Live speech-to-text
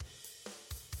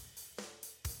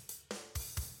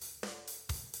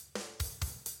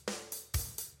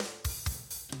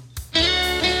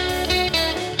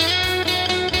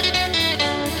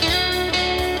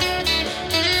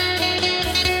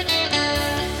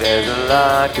There's a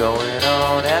lot going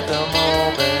on at the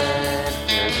moment.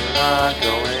 There's a lot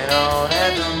going on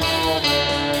at the moment.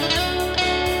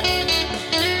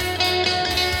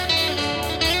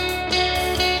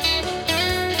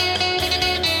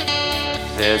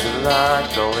 There's a lot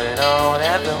going on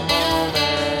at the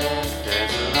moment.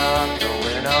 There's a lot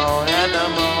going on at the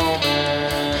moment.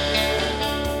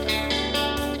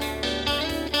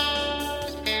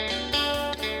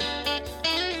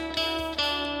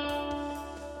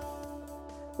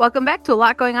 Welcome back to A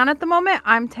Lot Going On at the Moment.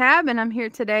 I'm Tab, and I'm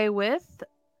here today with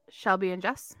Shelby and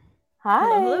Jess. Hi.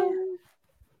 Hello.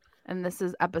 And this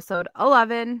is episode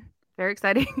 11. Very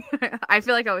exciting. I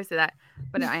feel like I always say that,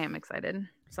 but I am excited,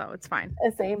 so it's fine.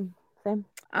 Same. We're right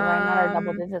on our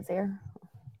double digits here.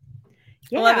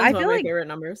 Yeah, 11's I one feel of my like favorite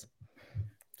numbers,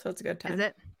 so it's a good time. is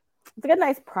it? It's a good,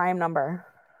 nice prime number.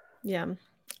 Yeah,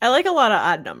 I like a lot of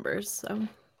odd numbers. So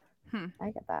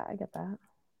I get that.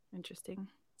 Interesting.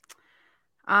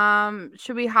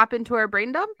 Should we hop into our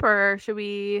brain dump, or should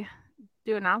we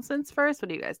do announcements first? What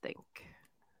do you guys think?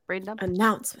 Brain dump?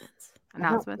 announcements.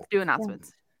 Do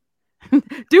announcements.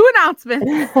 Do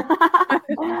announcements.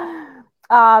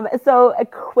 So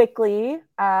quickly,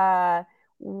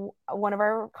 one of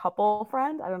our couple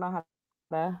friends, I don't know how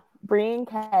to, Bree and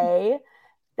Kay,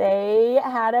 they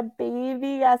had a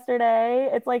baby yesterday.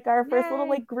 It's like our first little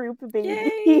like group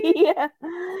baby.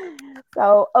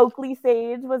 So Oakley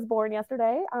Sage was born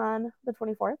yesterday on the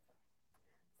 24th.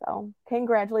 So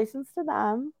congratulations to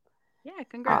them. Yeah,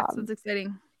 congrats. It's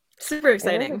exciting. Super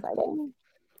exciting.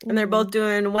 And they're both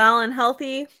doing well and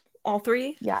healthy, all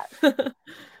three. Yeah.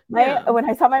 When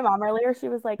I saw my mom earlier, she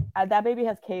was like, that baby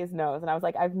has Kay's nose. And I was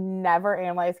like, I've never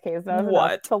analyzed Kay's nose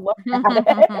enough to look at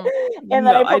it. And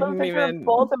then I pulled a picture of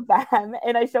both of them.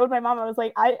 And I showed my mom, I was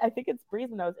like, I think it's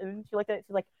Bree's nose. And she looked at it,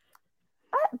 she's like,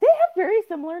 they have very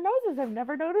similar noses. I've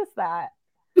never noticed that.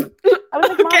 I was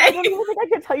like, Mom, I don't even think I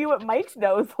could tell you what Mike's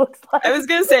nose looks like. I was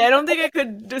going to say, I don't think I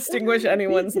could distinguish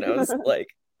anyone's nose, like,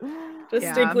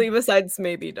 distinctly besides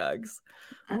maybe Doug's.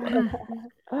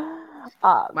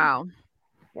 Wow.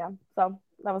 Yeah, so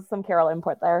that was some Carol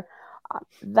input there.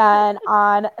 Then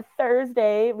on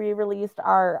Thursday, we released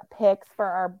our picks for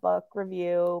our book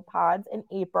review pods in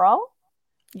April.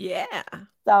 Yeah.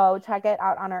 So check it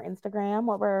out on our Instagram,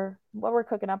 what we're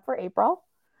cooking up for April,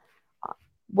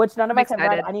 which none of us have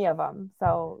read any of them.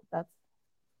 So that's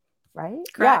right.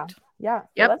 Correct. Yeah.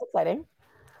 So that's exciting.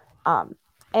 And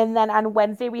then on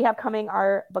Wednesday, we have coming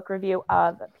our book review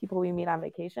of People We Meet on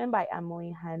Vacation by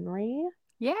Emily Henry.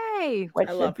 Yay! Which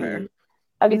I love her.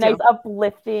 A nice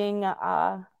uplifting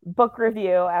book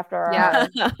review after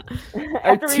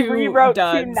after we rewrote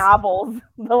two novels,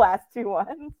 the last two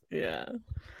ones. Yeah.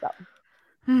 So.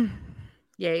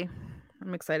 Yay!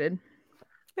 I'm excited.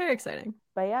 Very exciting.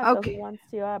 But yeah, so who wants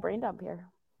to brain dump here?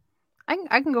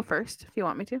 I can go first if you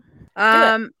want me to.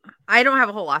 I don't have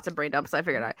a whole lot to brain dump, so I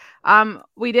figured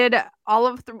we did all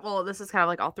of this is kind of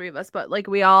like all three of us, but like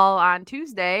we all on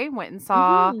Tuesday went and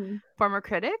saw Former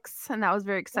Critics, and that was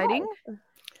very exciting.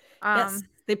 Yes,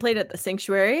 they played at the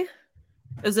Sanctuary. It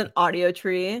was an Audio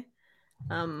Tree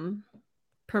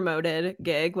promoted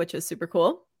gig, which is super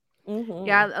cool. Mm-hmm.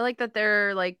 Yeah, I like that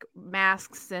they're like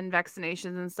masks and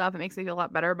vaccinations and stuff. It makes me feel a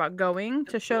lot better about going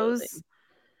to shows.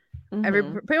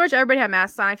 Pretty much everybody had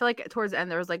masks on. I feel like towards the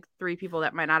end there was like 3 people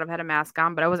that might not have had a mask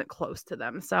on, but I wasn't close to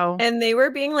them. So and they were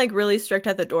being like really strict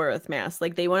at the door with masks.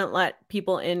 Like they wouldn't let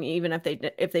people in even if they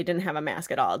didn't have a mask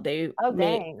at all.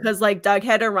 Because like Doug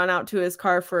had to run out to his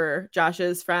car for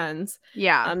Josh's friends.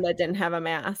 Yeah, that didn't have a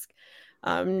mask.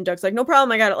 Doug's like, no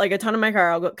problem. I got like a ton in my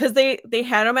car. I'll go because they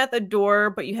had them at the door,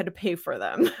 but you had to pay for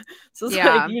them. So it's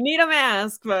like you need a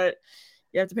mask, but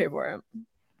you have to pay for it.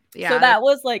 Yeah. So that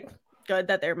was like good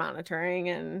that they're monitoring,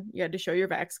 and you had to show your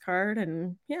Vax card,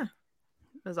 and it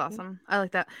was awesome. I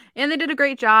like that, and they did a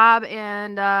great job.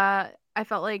 And I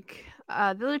felt like the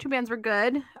other 2 bands were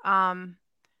good. I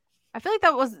feel like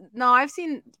I've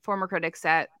seen Former Critics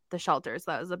at the shelters.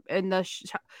 That was I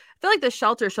feel like the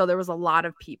shelter show there was a lot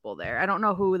of people there. I don't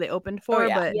know who they opened for,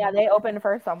 but they opened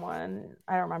for someone.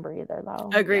 I don't remember either though.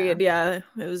 Agreed. Yeah,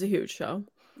 it was a huge show.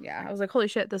 Yeah, I was like, holy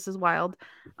shit, this is wild.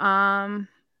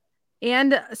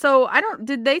 And so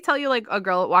did they tell you like a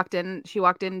girl walked in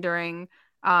during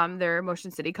their Motion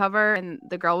City cover, and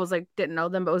the girl was like didn't know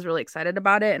them but was really excited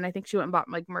about it, and I think she went and bought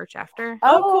like merch after.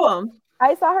 Oh, cool.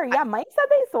 I saw her. Yeah, Mike said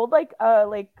they sold like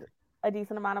a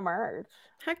decent amount of merch.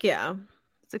 Heck yeah.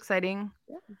 It's exciting.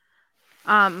 Yeah.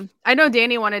 I know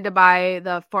Danny wanted to buy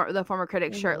the Former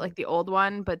Critics shirt, like the old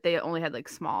one, but they only had like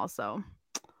small, so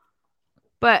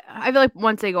but I feel like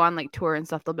once they go on like tour and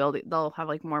stuff, they'll have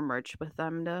like more merch with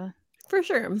them to For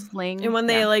sure. Sling. And when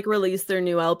they like release their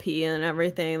new LP and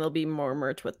everything, there'll be more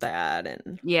merch. And when they like release their new LP and everything, there'll be more merch with that.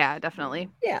 And yeah, definitely.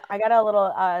 Yeah. I got a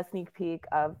little sneak peek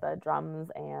of the drums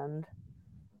and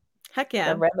heck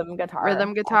yeah, the rhythm guitar.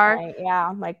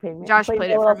 Yeah, Mike Josh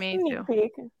played it for me too.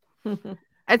 Peek.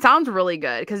 It sounds really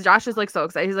good because Josh is like so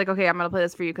excited. He's like, okay, I'm gonna play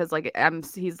this for you because like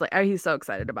he's so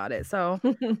excited about it. So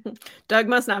Doug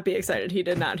must not be excited. He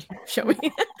did not show me.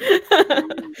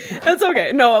 That's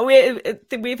okay. No,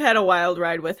 we've had a wild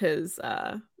ride with his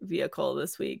vehicle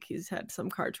this week. He's had some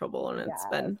car trouble and it's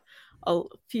been a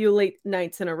few late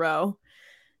nights in a row.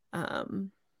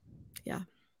 Yeah.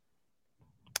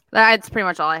 That's pretty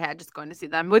much all I had. Just going to see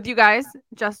them with you guys.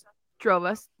 Just drove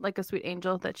us like a sweet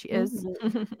angel that she is.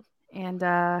 And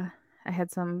I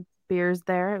had some beers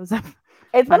there.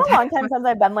 It's been a long time since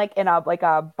I've been like in a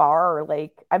bar, or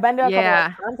like I've been to a couple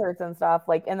of concerts and stuff.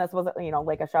 Like, and this wasn't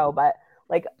like a show, but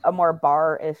like a more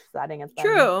bar-ish setting. It's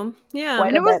true, yeah.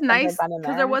 And it was nice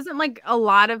because there wasn't like a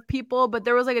lot of people, but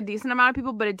there was like a decent amount of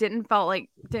people, but it didn't feel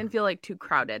like too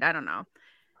crowded. I don't know.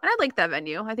 And I like that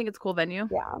venue. I think it's a cool venue.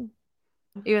 Yeah.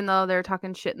 Even though they're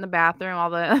talking shit in the bathroom, all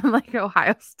the like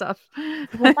Ohio stuff.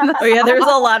 Oh yeah, there's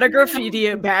a lot of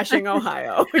graffiti bashing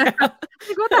Ohio. Yeah.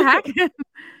 Like, what the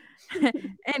heck?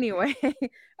 Anyway,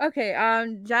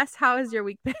 okay. Jess, how has your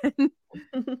week been?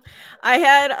 I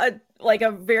had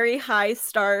a very high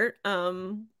start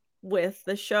with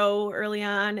the show early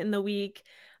on in the week,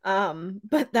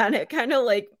 but then it kind of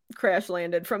like crash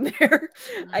landed from there.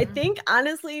 I think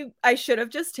honestly I should have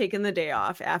just taken the day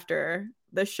off after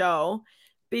the show,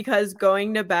 because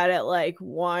going to bed at like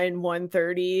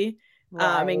 1:30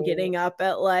 and getting up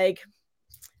at like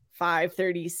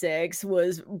 5:36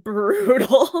 was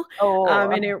brutal.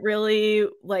 And it really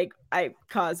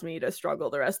caused me to struggle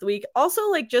the rest of the week. Also,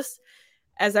 like, just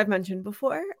as I've mentioned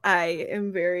before, I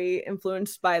am very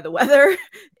influenced by the weather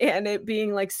and it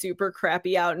being like super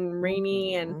crappy out and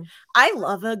rainy. And I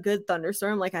love a good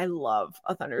thunderstorm. Like, I love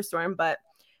a thunderstorm, but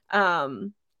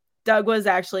Doug was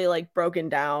actually like broken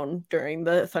down during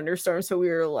the thunderstorm. So we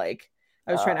were like,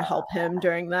 I was trying to help him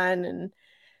during then.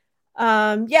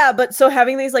 And but so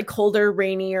having these like colder,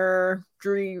 rainier,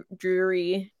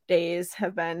 dreary days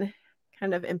have been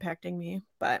kind of impacting me.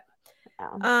 But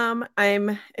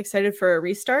I'm excited for a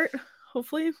restart,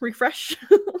 hopefully refresh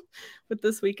with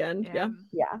this weekend. Yeah.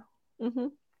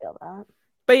 Feel that.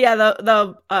 But yeah,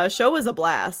 the show was a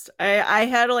blast. I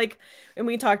had like, and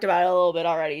we talked about it a little bit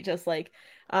already, just like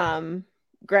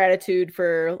gratitude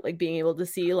for like being able to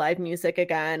see live music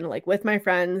again, like with my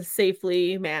friends,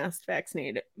 safely, masked,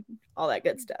 vaccinated, all that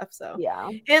good stuff. So yeah,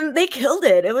 and they killed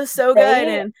it. It was so good.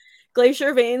 And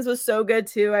Glacier Veins was so good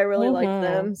too. I really liked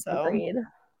them. So agreed.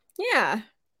 Yeah.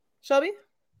 Shelby?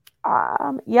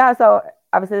 Yeah, so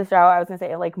obviously the show, I was gonna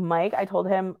say like Mike, I told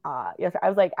him yes, I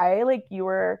was like, I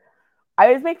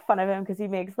always make fun of him because he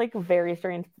makes like very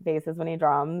strange faces when he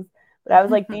drums. But I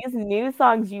was like, these new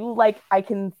songs, you like, I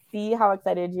can see how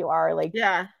excited you are. Like,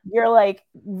 yeah, you're like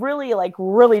really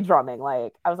drumming.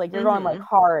 Like, I was like, you're going like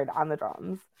hard on the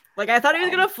drums. Like, I thought he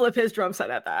was gonna flip his drum set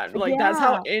at that. Like, that's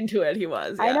how into it he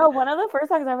was. Yeah. I know. One of the first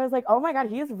songs I was like, oh my god,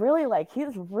 he's really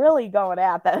going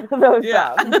at those drums.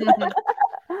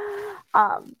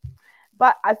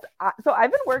 But so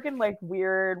I've been working like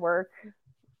weird work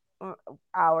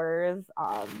hours,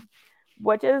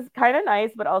 which is kind of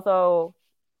nice, but also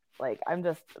like I'm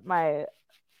just my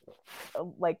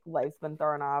like life's been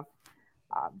thrown off,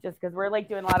 just because we're like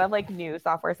doing a lot of like new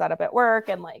software setup at work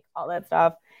and like all that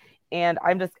stuff, and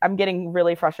I'm getting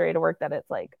really frustrated at work that it's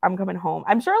like I'm coming home.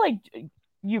 I'm sure like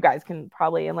you guys can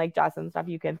probably, and like Jess and stuff,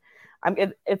 you can.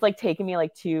 It's like taking me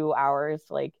like 2 hours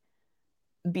to like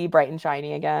be bright and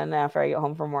shiny again after I get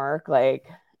home from work. Like,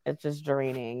 it's just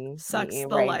draining. Sucks the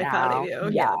life out of you.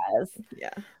 Yes.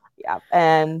 Yeah.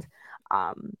 And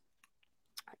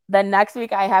then next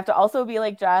week I have to also be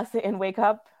like Jess and wake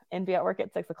up and be at work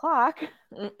at 6:00.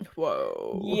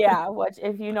 Whoa. Yeah, which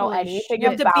if you know anything about, you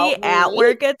have to be at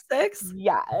work at 6.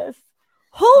 Yes.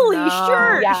 Holy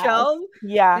shit, Shell.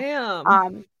 Yeah.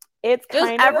 Damn. It's just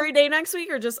kind every day next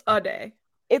week or just a day?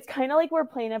 It's kind of like we're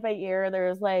playing it by ear.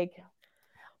 There's like,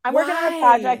 I'm working on a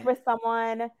project with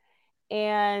someone,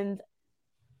 and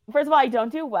first of all, I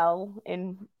don't do well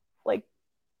in like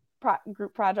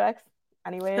group projects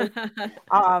anyways.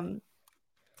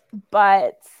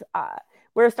 But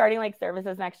we're starting like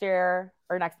services next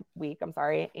week, I'm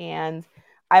sorry, and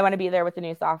I want to be there with the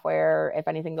new software if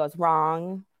anything goes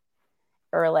wrong,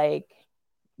 or like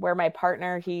where my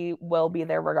partner, he will be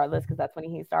there regardless because that's when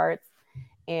he starts.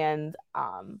 And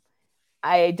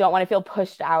I don't want to feel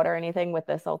pushed out or anything with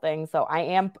this whole thing. So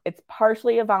it's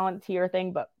partially a volunteer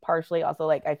thing, but partially also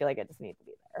like I feel like I just need to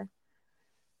be there.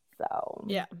 So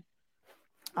yeah.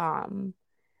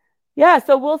 Yeah,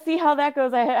 so we'll see how that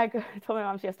goes. I told my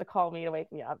mom she has to call me to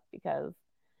wake me up, because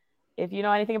if you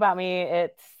know anything about me,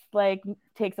 it's like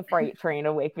takes a freight train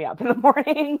to wake me up in the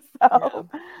morning. So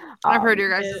I've heard your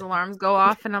guys' alarms go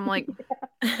off, and I'm like,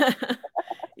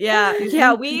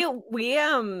 yeah. We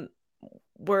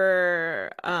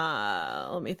were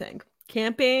let me think,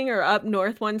 camping or up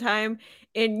north one time,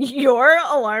 and your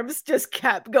alarms just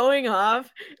kept going off,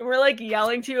 and we're like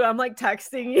yelling to you. I'm like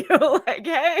texting you like,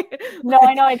 hey. No,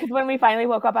 I know, because when we finally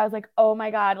woke up, I was like, oh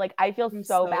my God, like I feel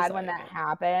so bad sorry when that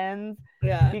happens.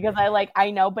 Yeah, because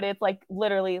I know, but it's like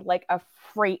literally like a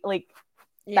freight, like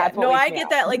that's what I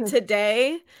get that. Like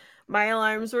today my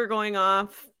alarms were going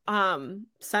off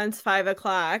since 5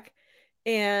 o'clock,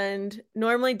 and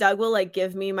normally Doug will like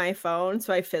give me my phone,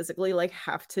 so I physically like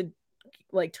have to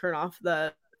like turn off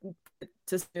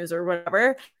to snooze or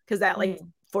whatever, because that like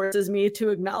forces me to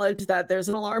acknowledge that there's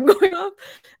an alarm going off.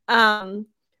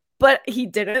 But he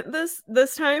didn't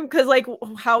this time, because like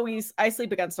how I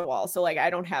sleep against a wall, so like I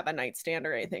don't have a nightstand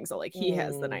or anything, so like he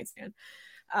has the nightstand,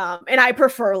 and I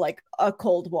prefer like a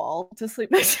cold wall to sleep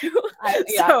next to.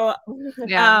 So me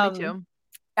too.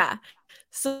 Yeah.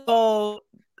 So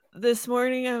this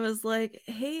morning I was like,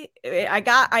 hey,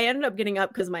 I ended up getting up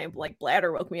because my like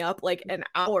bladder woke me up like an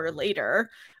hour later.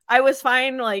 I was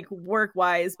fine like work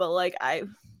wise, but like it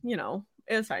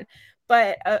was fine.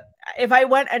 But if I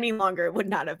went any longer, it would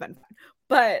not have been fun.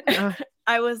 But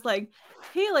I was like,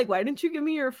 hey, like, why didn't you give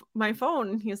me my phone?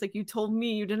 And he was like, you told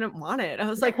me you didn't want it. I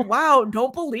was like, wow,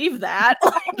 don't believe that.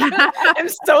 Like, I'm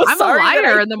so sorry. I'm a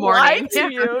liar in the morning. To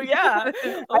you. Yeah.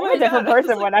 I'm a different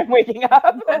person when I'm waking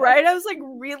up. Right. I was like,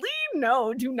 really?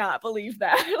 No, do not believe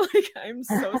that. Like, I'm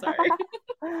so sorry.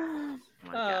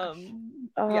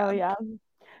 Yeah.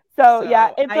 So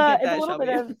yeah, it's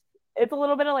a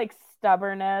little bit of like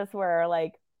stubbornness where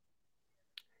like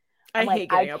I hate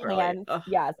getting up early.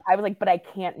 Yes, I was like, but I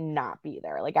can't not be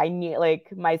there. Like I need,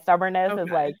 like my stubbornness is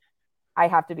like I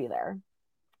have to be there.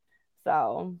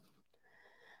 So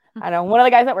I know one of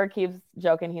the guys at work keeps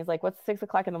joking. He's like, "What's 6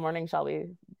 o'clock in the morning, Shelby?"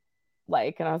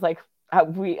 Like, and I was like,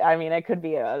 it could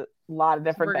be a lot of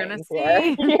different things.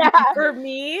 Yeah. For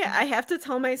me, I have to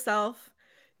tell myself,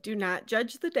 do not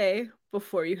judge the day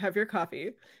before you have your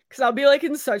coffee, because I'll be like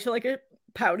in such like a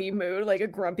pouty mood, like a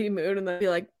grumpy mood, and then be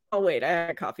like, oh wait, I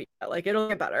had coffee. Like it'll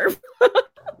get better.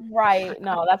 Right.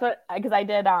 No, that's what, because I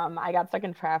did. I got stuck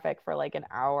in traffic for like an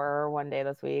hour one day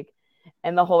this week,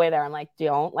 and the whole way there, I'm like,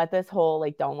 don't let this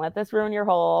ruin your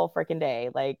whole freaking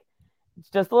day. Like, it's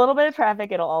just a little bit of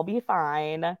traffic. It'll all be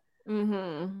fine.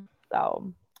 Mm-hmm.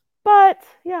 So, but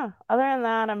yeah, other than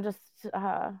that, I'm just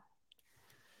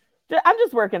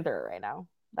working through it right now.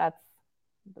 That's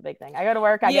the big thing. I go to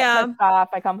work, I get pissed off,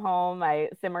 I come home, I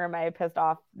simmer my pissed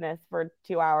offness for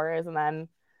 2 hours, and then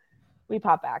we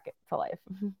pop back to life.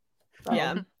 So.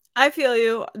 Yeah, I feel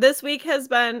you. This week has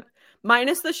been,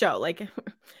 minus the show, like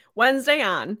Wednesday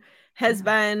on has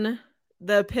been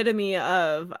the epitome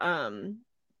of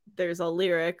there's a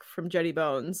lyric from Jetty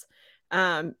Bones.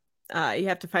 You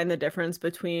have to find the difference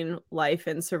between life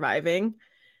and surviving.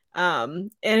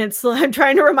 And I'm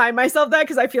trying to remind myself that,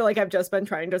 because I feel like I've just been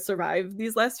trying to survive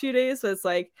these last few days. So it's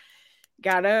like,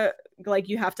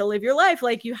 you have to live your life.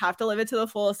 Like you have to live it to the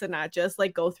fullest and not just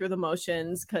like go through the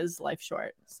motions, because life's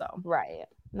short. So right.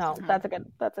 No, that's a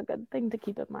good thing to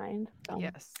keep in mind. So.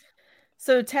 Yes.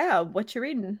 So Tab, what you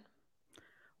reading?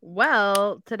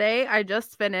 Well, today I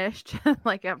just finished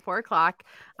like at 4 o'clock.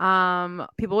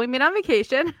 People We Meet on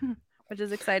Vacation, which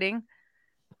is exciting.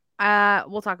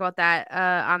 We'll talk about that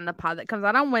on the pod that comes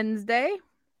out on Wednesday. I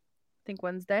think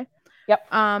Wednesday. Yep.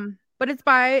 But it's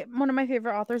by one of my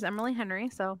favorite authors, Emily Henry.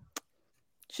 So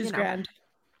she's grand.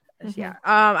 Yeah.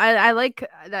 I like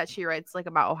that she writes like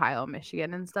about Ohio,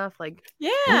 Michigan, and stuff. Like,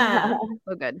 yeah,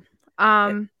 so good.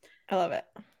 I love it.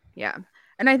 Yeah.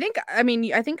 And I think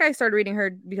I started reading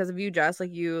her because of you, Jess.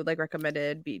 Like you like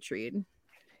recommended Beach Read.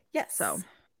 Yes. So.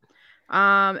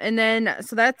 And then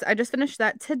I just finished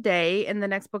that today, and the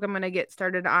next book I'm gonna get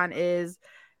started on is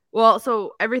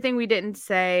so Everything We Didn't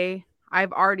Say,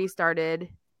 I've already started.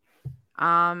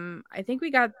 I think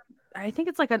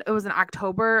it's like it was an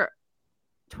October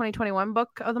 2021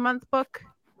 book of the month book,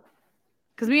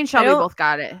 because me and Shelby both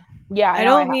got it. Yeah, I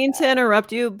don't mean to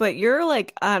interrupt you, but you're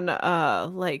like on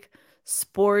like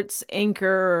sports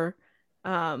anchor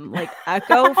like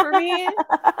echo for me.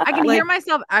 I can hear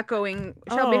myself echoing.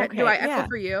 Shelby, do I echo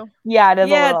for you? Yeah, it is.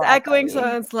 Yeah, it's echoing,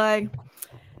 so it's like,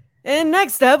 and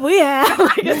next up we have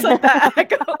like it's like that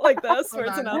echo, like the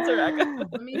sports announcer echo.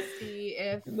 Let me see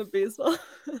if in the baseball.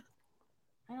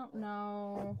 I don't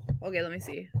know. Okay, let me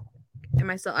see. Am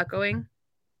I still echoing?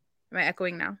 Am I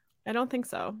echoing now? I don't think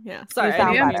so. Yeah. Sorry.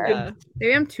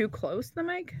 Maybe I'm too close to the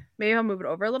mic. Maybe I'll move it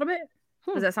over a little bit.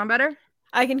 Does that sound better?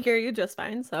 I can hear you just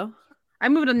fine. So I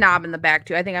moved a knob in the back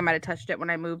too. I think I might have touched it when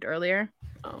I moved earlier.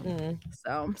 Oh.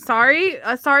 So sorry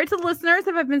to the listeners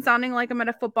if I've been sounding like I'm at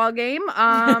a football game.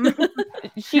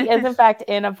 She is in fact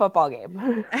in a football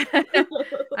game.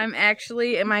 I'm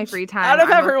actually in my free time. Out of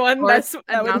everyone,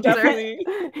 that would definitely.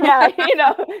 Yeah,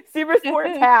 Super Sport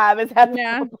Tab is at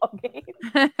the football game.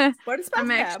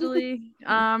 I'm actually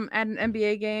at an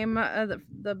NBA game,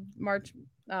 the March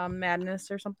Madness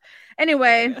or something.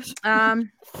 Anyway,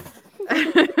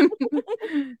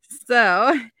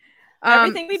 so.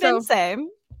 Everything we didn't say.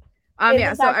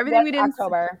 So everything we didn't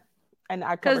October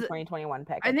 2021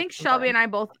 pick. I think Shelby and I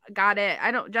both got it.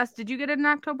 Jess, did you get it in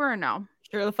October or no?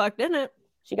 Sure the fuck didn't.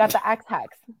 She got the X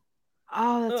Hex.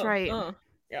 Oh, that's right.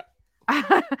 Yeah.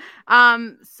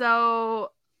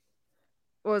 So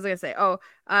what was I gonna say?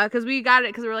 Because we got it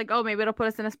because we were like, oh, maybe it'll put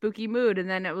us in a spooky mood, and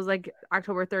then it was like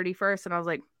October 31st, and I was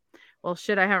like, well,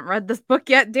 shit, I haven't read this book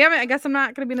yet. Damn it, I guess I'm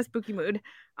not gonna be in a spooky mood. Is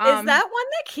that one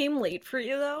that came late for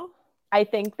you though? I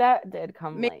think that did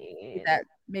come late.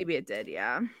 Maybe it did,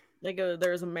 yeah. Like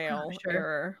there's a mail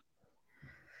error.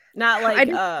 Not like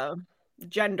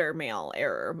gender mail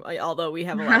error, although we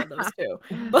have a lot of those too.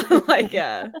 But like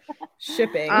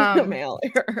shipping mail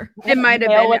error. It might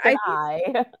have been.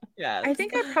 I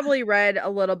think I probably read a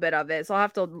little bit of it, so I'll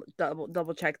have to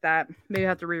double check that. Maybe I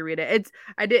have to reread it.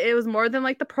 It was more than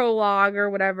like the prologue or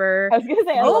whatever. I was gonna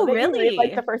say, really?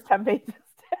 Like the first 10 pages.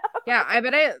 Yeah, I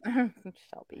bet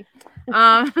Shelby.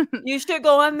 You should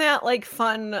go on that like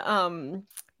fun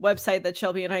website that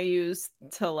Shelby and I use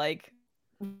to like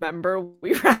remember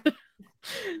we read.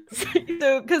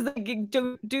 So because they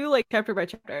do like chapter by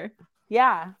chapter.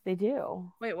 Yeah, they do.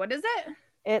 Wait, what is it?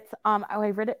 It's I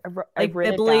read it like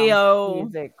Biblio.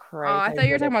 Jesus Christ, I thought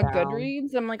you were talking about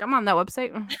Goodreads. I'm like, I'm on that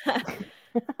website.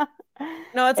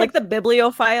 No, it's like the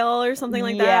bibliophile or something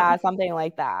like that. Yeah, something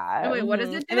like that. Oh, wait, what does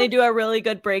it do? And they do a really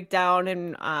good breakdown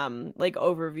and like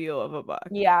overview of a book.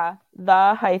 Yeah,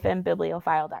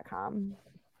 the-bibliophile.com.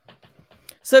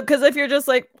 So, because if you're just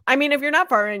like, I mean, if you're not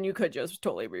far in, you could just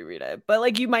totally reread it. But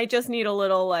like, you might just need a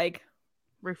little like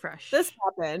refresh. This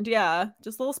happened, yeah,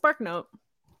 just a little spark note.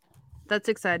 That's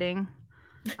exciting.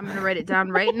 I'm gonna write it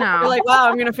down right now. You're like, wow,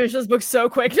 I'm gonna finish this book so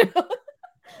quick now.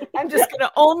 I'm just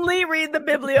gonna only read the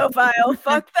bibliophile.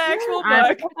 Fuck the actual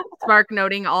book. Spark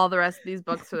noting all the rest of these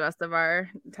books for the rest of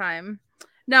our time.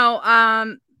 No,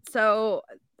 so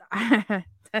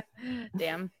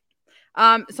damn. So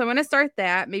I'm gonna start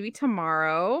that maybe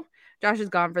tomorrow. Josh is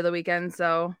gone for the weekend,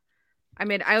 so I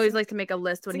always like to make a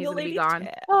list when he's gonna be gone.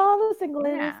 All the single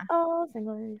ladies, all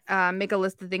single ladies. Make a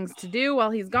list of things to do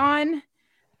while he's gone.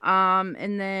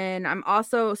 And then I'm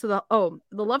also the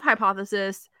Love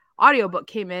Hypothesis audiobook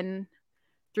came in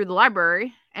through the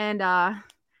library, and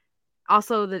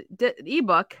also the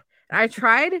ebook. I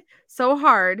tried so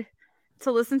hard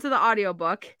to listen to the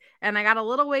audiobook, and I got a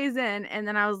little ways in, and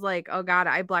then I was like, oh god,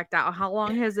 I blacked out. How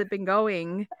long has it been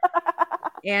going?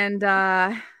 And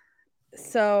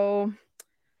so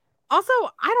also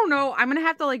I don't know, I'm gonna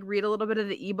have to like read a little bit of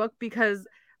the ebook because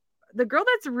the girl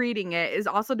that's reading it is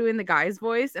also doing the guy's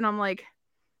voice, and I'm like,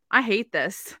 I hate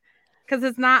this. Because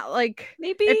it's not like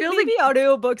maybe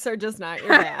audiobooks are just not your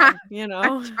bag, you know.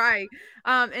 I try,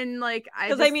 and like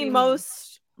because I mean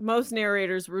most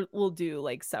narrators will do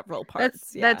like several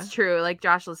parts. That's true. Like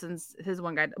Josh listens his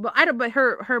one guy, but But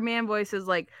her man voice is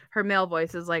like her male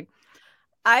voice is like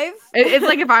it's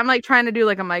like if I'm like trying to do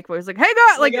like a mic voice, like hey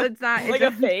God, like it's not like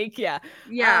a fake, yeah.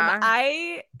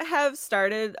 I have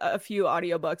started a few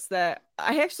audiobooks that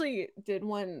I actually did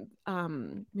one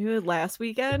maybe last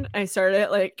weekend. I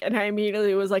started it and I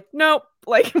immediately was like, nope,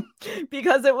 like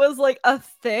because it was like a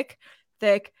thick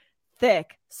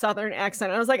Southern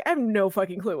accent. I was like, I have no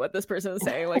fucking clue what this person is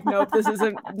saying. Like, nope,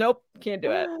 can't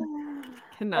do it.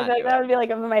 That would be like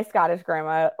if my Scottish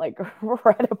grandma like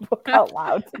read a book out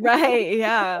loud. Right,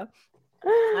 yeah.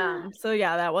 So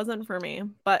yeah, that wasn't for me.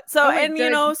 But you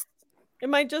know, it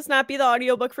might just not be the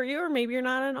audiobook for you, or maybe you're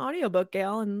not an audiobook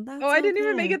gal, and that's I didn't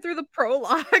even make it through the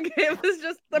prologue. It was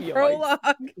just the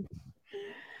prologue.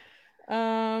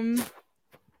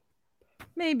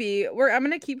 Maybe I'm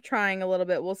gonna keep trying a little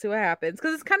bit. We'll see what happens,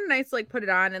 because it's kind of nice to like put it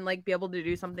on and like be able to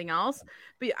do something else.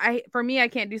 But for me, I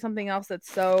can't do something else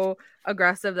that's so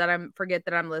aggressive that I forget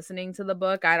that I'm listening to the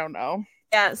book. I don't know.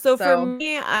 Yeah. So for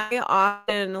me, I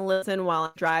often listen while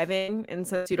I'm driving, and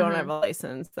since you don't have a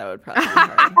license, that would probably be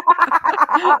hard.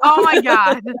 Oh my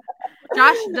god.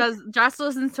 Josh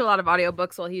listens to a lot of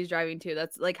audiobooks while he's driving too.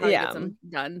 That's like how he gets them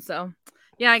done. So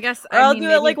Yeah, I guess. Or I'll do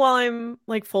it like while I'm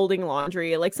like folding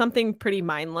laundry, like something pretty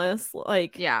mindless.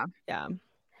 Like yeah.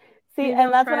 See, maybe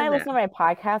and that's when I listen to my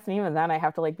podcast, and even then I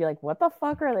have to like be like, what the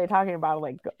fuck are they talking about?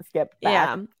 Like skip back.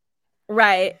 Yeah.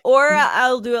 Right. Or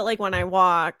I'll do it like when I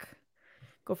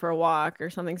go for a walk or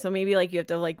something. So maybe like you have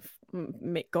to like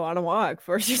go on a walk,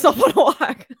 force yourself on a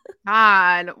walk.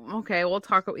 Okay, we'll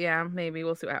talk. Yeah, maybe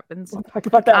we'll see what happens. We'll talk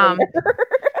about that later.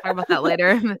 Talk about that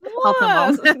later. Health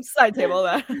and wellness. Side table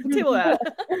that. Table that.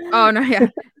 Oh no, yeah.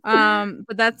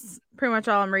 But that's pretty much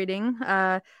all I'm reading.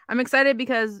 I'm excited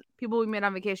because People We Met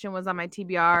on Vacation was on my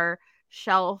TBR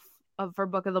shelf for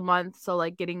book of the month. So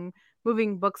like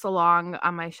moving books along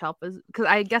on my shelf is because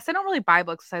I guess I don't really buy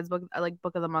books besides book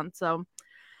of the month. So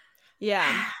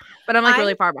yeah, but I'm like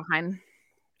really far behind.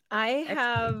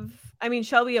 I mean,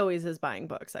 Shelby always is buying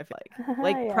books, I feel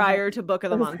like prior to book of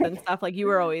the month and stuff, like you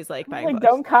were always like buying books.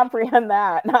 Don't comprehend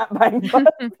that, not buying books.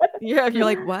 You're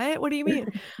like, what do you mean?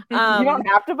 You don't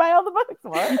have to buy all the books.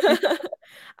 What?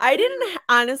 I didn't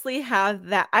honestly have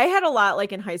that. I had a lot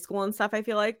like in high school and stuff, I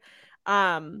feel like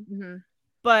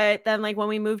but then like when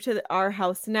we moved to our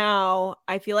house now,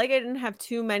 I feel like I didn't have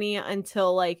too many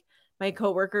until like my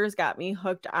coworkers got me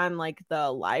hooked on like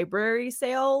the library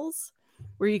sales,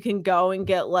 where you can go and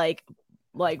get like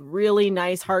really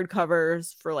nice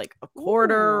hardcovers for like a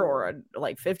quarter or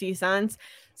like 50 cents.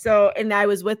 So, and I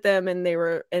was with them and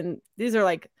these are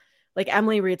like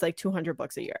Emily reads like 200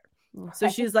 books a year. So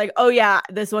she's like, oh yeah,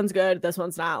 this one's good. This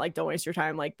one's not, like, don't waste your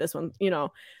time. Like this one,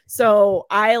 so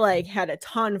I like had a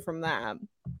ton from that.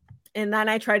 And then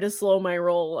I tried to slow my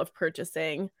roll of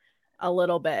purchasing a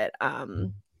little bit,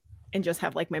 and just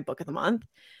have like my book of the month.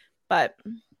 But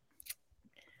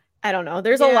I don't know.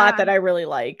 There's a lot that I really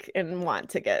like and want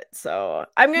to get. So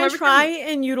I'm going to try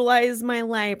and utilize my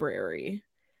library.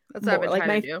 That's what I've been like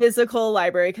my physical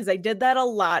library, because I did that a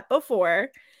lot before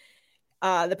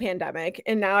the pandemic.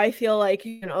 And now I feel like,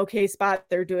 okay spot,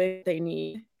 they're doing what they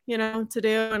need, to do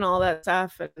and all that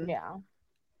stuff. And yeah.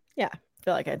 I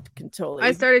feel like I can totally.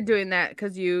 I started doing that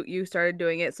because you started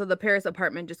doing it. So the Paris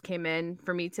apartment just came in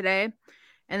for me today.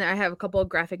 And I have a couple of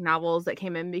graphic novels that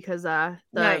came in because the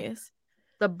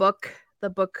book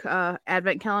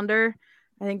advent calendar,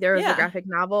 I think there was a graphic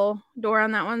novel door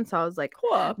on that one, so I was like,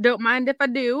 cool, don't mind if I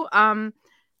do. And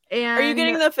are you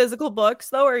getting the physical books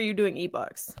though, or are you doing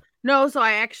ebooks? No, so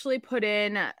I actually put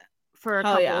in for a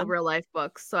couple of real life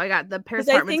books. So I got the Paris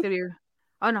apartment's gonna be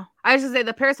I was gonna say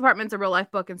the Paris apartment's a real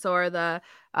life book, and so are the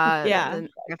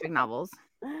graphic novels,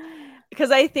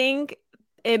 because I think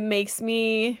it makes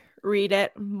me read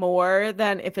it more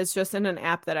than if it's just in an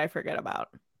app that I forget about.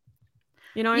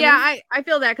 You know what I mean? I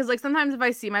feel that because like sometimes if I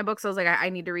see my books, I was like, I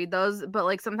need to read those. But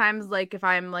like sometimes like if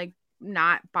I'm like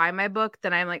not by my book,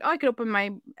 then I'm like, oh, I could open my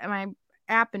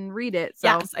app and read it. So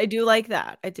yes, I do like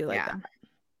that. I do like that.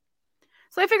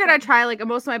 So I figured I'd try, like,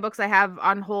 most of my books I have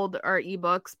on hold are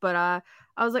ebooks, but I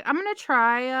was like, I'm gonna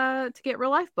try to get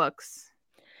real life books.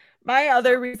 My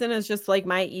other reason is just like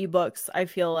my ebooks, I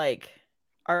feel like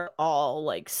are all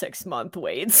like 6-month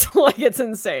waits. Like it's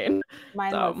insane.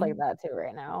 Mine looks like that too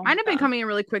right now. Mine have been coming in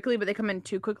really quickly, but they come in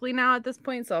too quickly now at this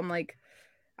point. So I'm like,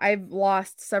 I've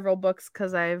lost several books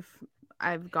because I've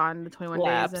gone the 21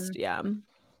 days and yeah,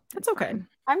 that's okay.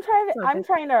 I'm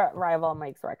trying to rival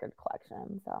Mike's record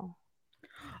collection. So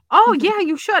oh yeah,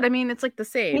 you should. I mean, it's like the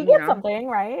same. You get something,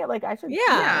 right? Like I should.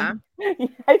 Yeah.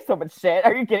 I have so much shit.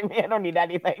 Are you kidding me? I don't need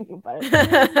anything. But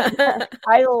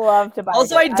I love to buy.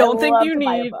 Also, I don't think you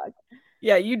need.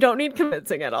 Yeah, you don't need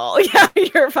convincing at all. Yeah,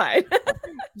 you're fine.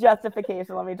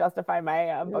 Justification. Let me justify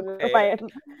my book. Okay.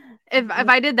 If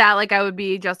I did that, like I would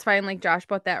be justifying, like Josh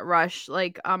bought that Rush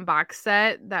box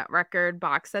set, that record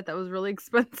box set that was really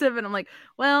expensive, and I'm like,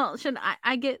 well, should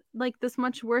I get like this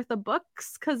much worth of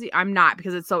books? Because I'm not,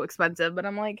 because it's so expensive. But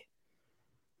I'm like,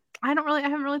 I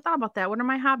haven't really thought about that. What are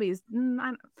my hobbies?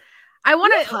 I love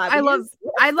collecting.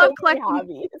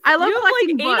 Hobbies. I love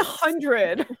collecting like books.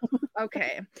 800.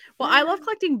 Okay. Well, I love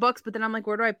collecting books, but then I'm like,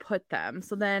 where do I put them?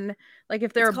 So then, like,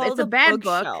 if it's a bad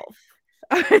book.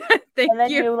 And then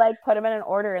you like put them in an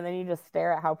order, and then you just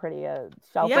stare at how pretty a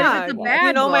shelf. Yeah, it's a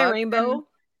bad book, my rainbow.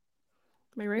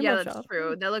 My rainbow yeah, shelf. That's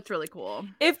true. That looked really cool.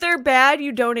 If they're bad,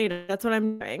 you donate it. That's what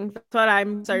I'm doing. That's what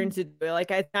I'm starting to do. Like,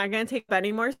 I'm not gonna take up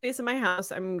any more space in my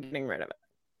house. I'm getting rid of it.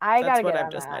 I gotta get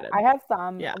on that. I have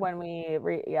some when we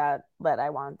that I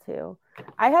want to.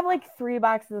 I have like 3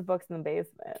 boxes of books in the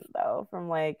basement though, from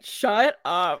like. Shut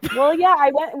up. Well, yeah,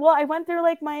 I went through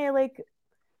like my YA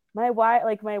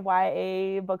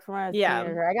books from when I was a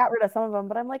teenager. I got rid of some of them,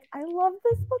 but I'm like, I love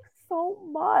this book so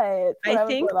much. I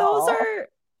think those are.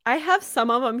 I have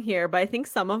some of them here, but I think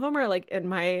some of them are like in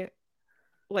my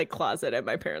like closet at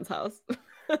my parents' house.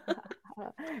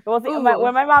 Well, see,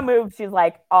 when my mom moved, she's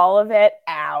like, all of it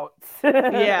out.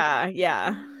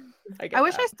 Yeah. I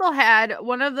wish I still had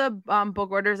one of the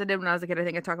book orders I did when I was a kid. I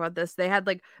think I talked about this. They had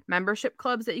like membership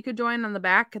clubs that you could join on the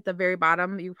back at the very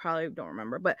bottom. You probably don't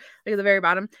remember, but like at the very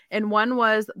bottom. And one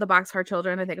was the Boxcar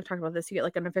Children. I think I've talked about this. You get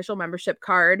like an official membership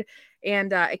card,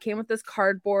 and it came with this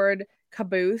cardboard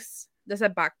caboose. This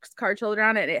had Boxcar Children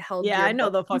on it. And it held. Yeah, I know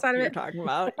the fuck you're talking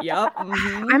about. Yep.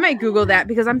 Mm-hmm. I might Google that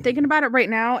because I'm thinking about it right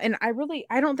now, and I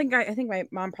think my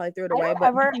mom probably threw it away. I don't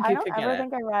ever think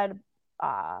I read.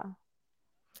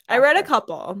 I read a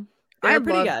couple. They were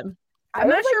pretty good. I'm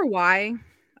not sure why.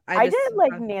 I did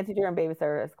like Nancy Drew and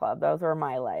Babysitters Club. Those were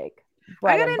my like.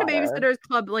 I got into Babysitters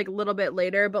Club like a little bit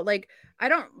later, but like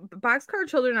Boxcar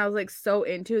Children, I was like so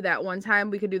into that one time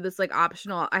we could do this like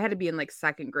optional. I had to be in like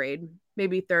second grade,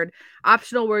 maybe third,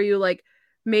 optional where you like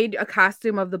made a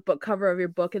costume of the book cover of your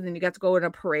book and then you got to go in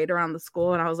a parade around the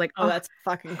school. And I was like, oh, that's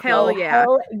fucking hell cool. Yeah.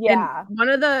 Hell yeah. And one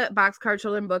of the Boxcar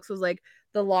Children books was like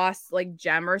the lost like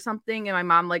gem or something, and my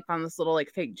mom like found this little like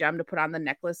fake gem to put on the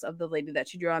necklace of the lady that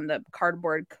she drew on the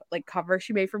cardboard like cover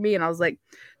she made for me, and I was like,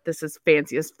 this is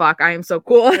fancy as fuck. I am so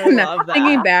cool. And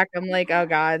thinking back, I'm like, oh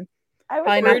god.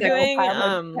 We're doing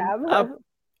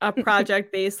a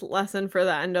project-based lesson for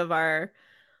the end of our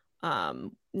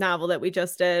novel that we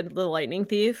just did, The Lightning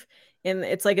Thief, and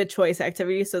it's like a choice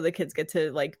activity, so the kids get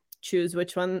to like choose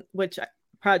which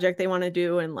project they want to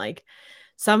do, and like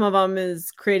some of them is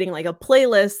creating like a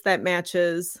playlist that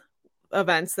matches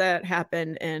events that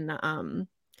happened in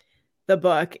the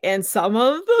book, and some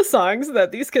of the songs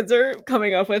that these kids are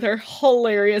coming up with are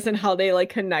hilarious and how they like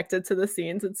connected to the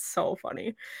scenes. It's so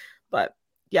funny. But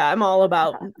yeah, I'm all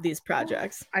about these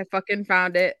projects. I fucking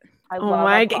found it. Oh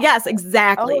my god. Yes,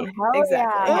 exactly. Oh,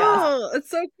 exactly. Yeah. Oh,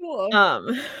 it's so cool.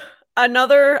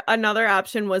 Another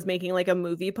option was making like a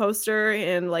movie poster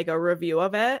and like a review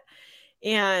of it.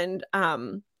 And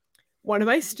one of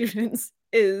my students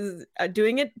is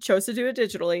chose to do it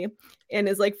digitally and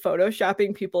is like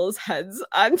photoshopping people's heads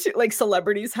onto like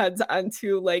celebrities' heads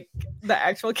onto like the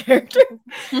actual character.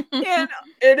 And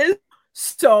it is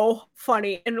so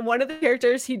funny. And one of the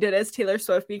characters he did as Taylor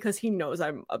Swift because he knows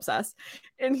I'm obsessed.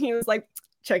 And he was like,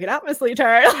 check it out, Miss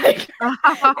Leetar. Like,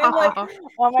 and like,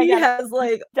 oh my he God. has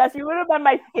like, Jess, you would have been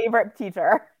my favorite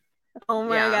teacher. Oh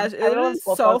my gosh, it is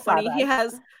so funny. He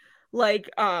has like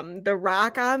The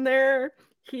Rock on there.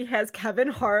 He has Kevin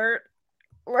Hart.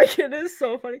 Like, it is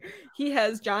so funny. He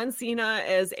has John Cena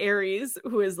as Ares,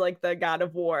 who is like the god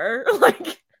of war.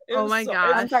 Like, oh my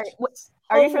god. I'm sorry.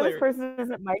 Are you sure this person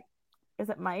isn't Mike? Is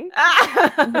it Mike?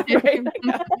 Right.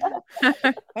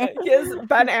 He has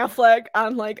Ben Affleck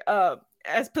on like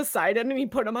as Poseidon, and he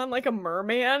put him on like a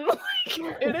merman. Like,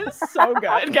 it is so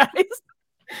good, guys.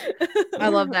 I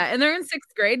love that. And they're in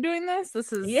 6th grade doing this.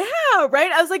 This is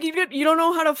right. I was like, you don't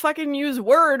know how to fucking use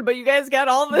Word, but you guys got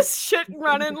all this shit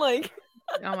running. Like,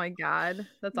 oh my god,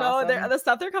 that's awesome. The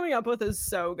stuff they're coming up with is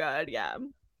so good. Yeah,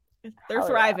 they're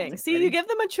thriving. Yeah. See, you give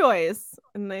them a choice,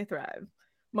 and they thrive.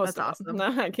 Most that's of awesome.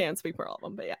 them. I can't speak for all of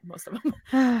them, but yeah, most of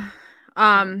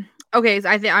them. Okay, so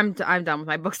I think I'm done with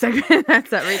my book segment.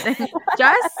 That's everything.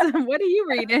 Jess, what are you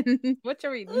reading? What you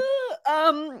reading?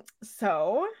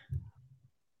 So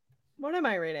what am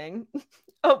I reading?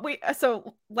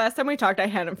 So last time we talked, I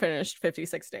hadn't finished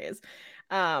 56 Days.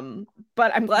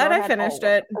 But I'm glad I finished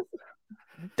it.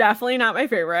 Definitely not my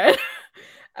favorite.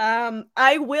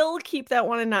 I will keep that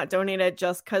one and not donate it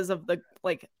just because of the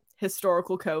like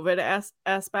historical COVID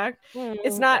aspect.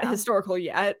 It's not historical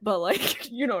yet, but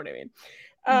like, you know what I mean.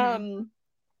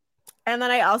 And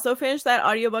then I also finished that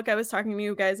audiobook I was talking to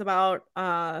you guys about,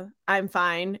 I'm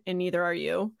Fine and Neither Are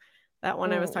You. That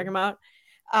one I was talking about.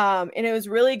 And it was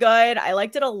really good. I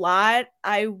liked it a lot.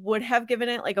 I would have given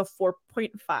it like a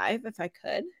 4.5 if I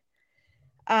could.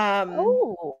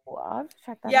 I'll have to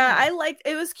check that yeah, out. I liked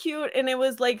it. Was cute, and it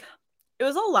was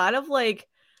a lot of like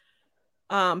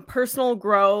personal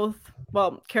growth,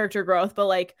 well, character growth, but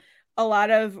like a lot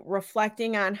of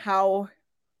reflecting on how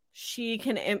she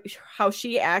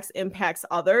acts impacts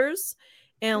others.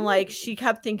 And like she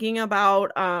kept thinking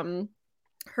about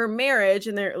her marriage,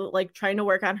 and they're like trying to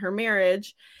work on her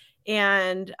marriage,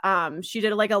 and she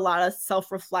did like a lot of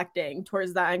self-reflecting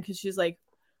towards that end, because she's like,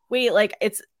 wait, like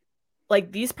it's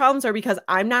like these problems are because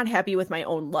I'm not happy with my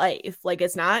own life. Like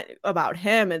it's not about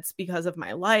him, it's because of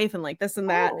my life and like this and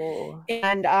that.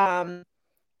 And I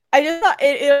just thought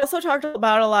it also talked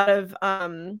about a lot of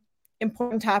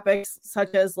important topics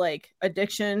such as like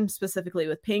addiction, specifically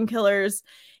with painkillers,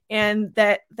 and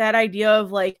that idea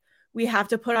of like we have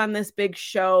to put on this big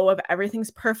show of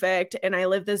everything's perfect and I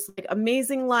live this like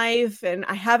amazing life and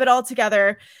I have it all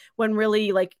together, when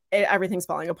really like everything's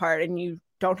falling apart and you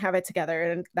don't have it together,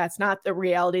 and that's not the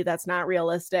reality, that's not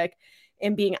realistic,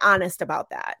 and being honest about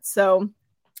that. So,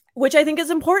 which I think is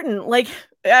important. Like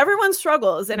everyone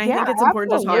struggles, and I think it's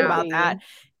important to talk about that.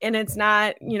 And it's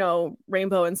not, you know,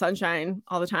 rainbow and sunshine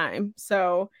all the time.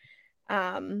 So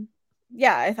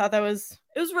yeah, I thought it was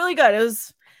really good.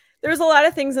 There was a lot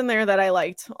of things in there that I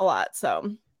liked a lot.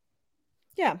 So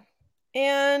yeah.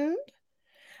 And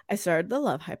I started The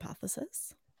Love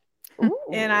Hypothesis. Ooh.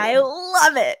 And I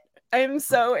love it. I'm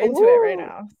so into it right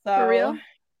now. So for real?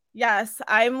 Yes.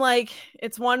 I'm like,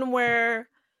 it's one where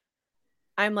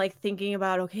I'm like thinking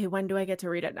about, okay, when do I get to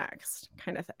read it next,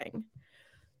 kind of thing.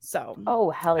 So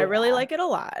hell yeah. I really like it a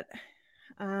lot.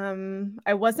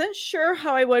 I wasn't sure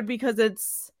how I would, because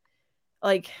it's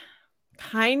like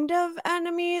kind of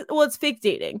enemy. Well, it's fake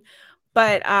dating,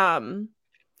 but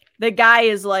the guy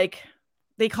is like,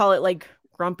 they call it like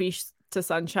grumpy to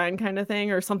sunshine kind of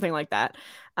thing or something like that,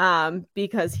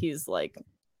 because he's like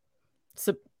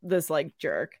this like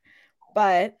jerk.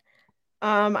 But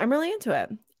I'm really into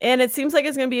it, and it seems like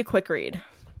it's gonna be a quick read,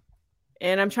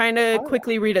 and I'm trying to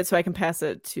quickly read it so I can pass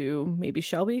it to maybe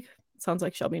Shelby. Sounds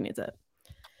like Shelby needs it.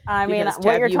 I mean,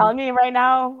 what you're telling me right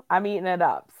now, I'm eating it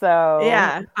up. So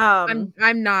yeah, I'm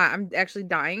not. I'm actually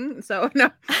dying. So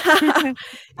no.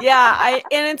 Yeah,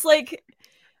 and it's like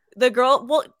the girl.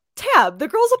 Well, Tab, the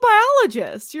girl's a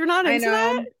biologist. You're not into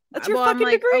that. That's your fucking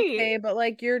degree. Okay, but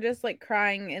like you're just like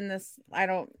crying in this. I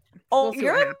don't. Oh,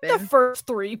 you're in the first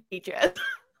 3 pages.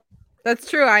 That's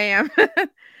true. I am.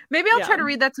 Maybe I'll try to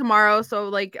read that tomorrow. So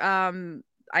like,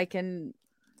 I can.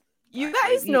 You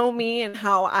guys know me and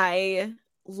how I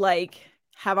like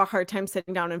have a hard time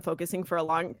sitting down and focusing for a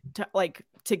long time, like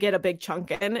to get a big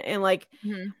chunk in. And like,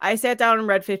 I sat down and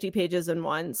read 50 pages in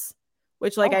once,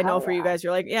 which like I know for you guys,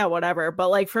 you're like, yeah, whatever. But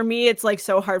like for me, it's like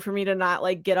so hard for me to not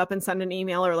like get up and send an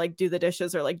email or like do the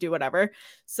dishes or like do whatever.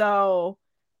 So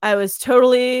I was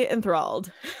totally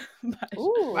enthralled.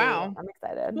 Ooh, wow. I'm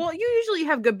excited. Well, you usually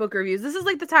have good book reviews. This is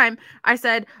like the time I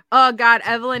said, oh God,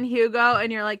 Evelyn Hugo.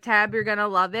 And you're like, Tab, you're going to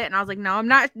love it. And I was like, no, I'm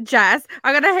not, Jess.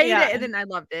 I'm going to hate it. And then I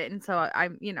loved it. And so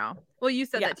I'm, you know, well, you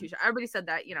said that too. Everybody said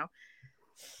that, you know.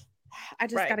 I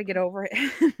just got to get over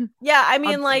it. Yeah. I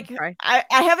mean, like, I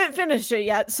haven't finished it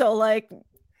yet. So like,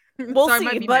 we'll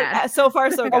see. But so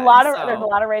far, so good. There's a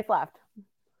lot of race left.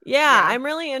 Yeah. I'm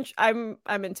really, I'm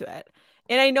into it.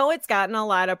 And I know it's gotten a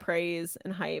lot of praise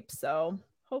and hype, so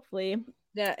hopefully.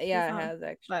 Yeah, it has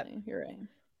actually. But, you're right.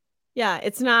 Yeah,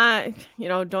 it's not, you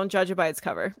know, don't judge it by its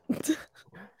cover.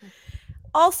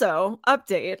 Also,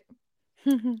 update.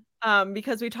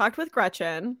 Because we talked with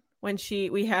Gretchen when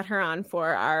we had her on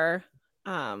for our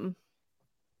the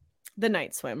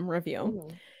Night Swim review.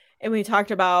 And we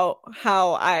talked about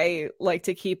how I like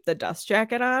to keep the dust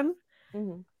jacket on.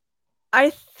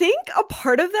 I think a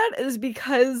part of that is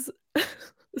because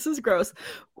this is gross.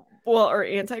 Well, or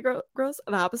anti-gross,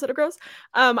 the opposite of gross.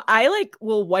 I like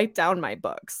will wipe down my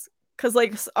books because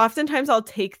like oftentimes I'll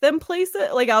take them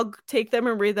places. Like I'll take them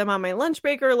and read them on my lunch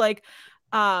break, or like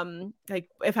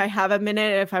if I have a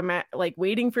minute, if I'm like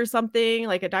waiting for something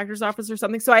like a doctor's office or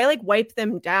something. So I like wipe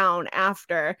them down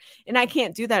after, and I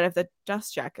can't do that if the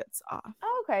dust jacket's off.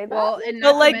 Okay, well,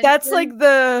 but like that's like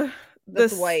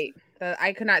this white.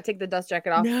 I could not take the dust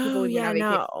jacket off.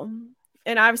 No.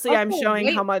 And obviously, I'm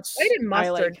showing how much I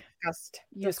like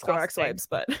use Clorox wipes,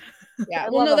 but yeah.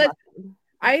 Well, no, that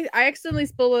I accidentally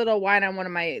spilled a little wine on one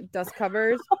of my dust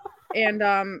covers, and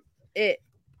it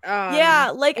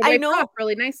I know off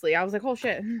really nicely. I was like, oh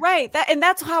shit, right.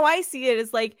 That's how I see it.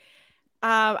 Is like,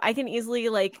 I can easily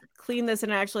like clean this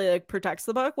and it actually like protects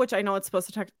the book, which I know it's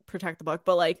supposed to protect the book,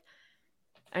 but like,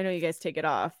 I know you guys take it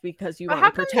off because you want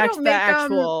to protect the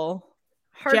actual.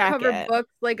 Hardcover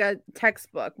books like a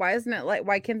textbook. Why isn't it like?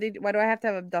 Why do I have to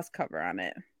have a dust cover on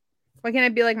it? Why can't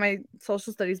it be like my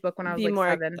social studies book when I was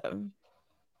like 7?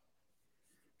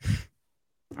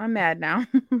 I'm mad now.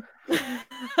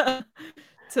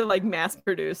 To like mass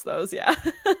produce those, yeah.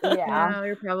 No,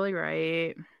 you're probably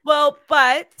right. Well,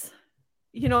 but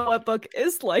you know what book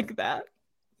is like that?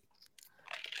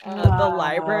 The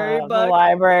library book. The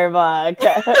library book.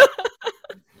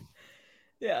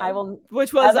 Yeah, I will.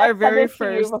 Which was our very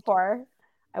first. Before,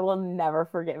 I will never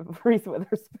forgive Reese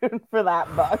Witherspoon for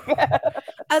that book.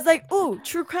 I was like, "Ooh,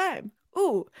 true crime.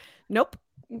 Ooh, nope.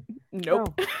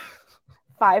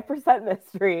 5%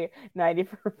 mystery,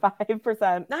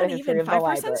 95%. Not even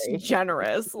 5%.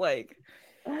 Generous. Like,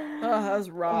 that was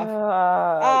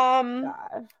rough.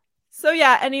 So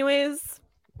yeah. Anyways,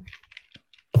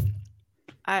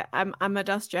 I'm a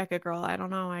dust jacket girl. I don't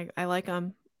know. I like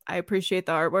them. I appreciate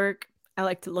the artwork. I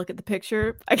like to look at the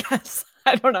picture, I guess.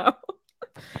 I don't know.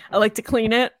 I like to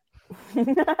clean it. All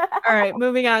right,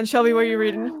 moving on. Shelby, what are you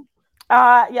reading?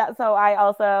 Yeah, so I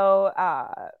also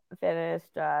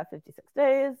finished 56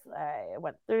 Days. I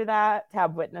went through that.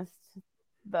 Have witnessed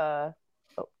the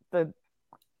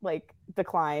like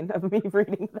decline of me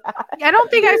reading that. I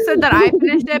don't think I said that I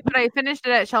finished it, but I finished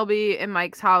it at Shelby and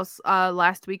Mike's house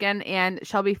last weekend, and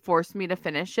Shelby forced me to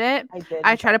finish it.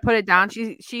 I tried to put it down.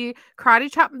 She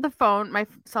karate chopped my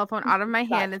cell phone out of my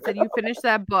hand and said, "You finished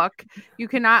that book. You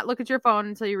cannot look at your phone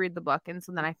until you read the book." And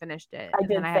so then I finished it. I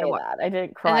did say that. I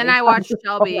didn't cry. And then I watched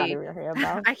Shelby.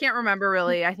 I can't remember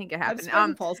really. I think it happened.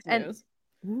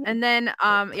 And then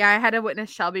I had to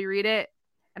witness Shelby read it.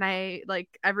 And I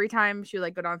every time she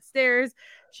would go downstairs,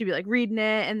 she'd be reading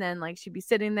it, and then she'd be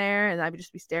sitting there, and I would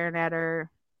just be staring at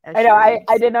her. I know. I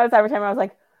did notice every time I was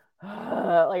like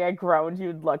I groaned,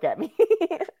 you'd look at me.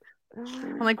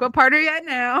 I'm like, what part are you at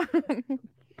now?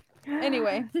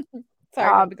 Anyway,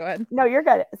 sorry, go ahead. No, you're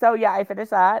good. So yeah, I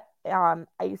finished that.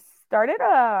 I started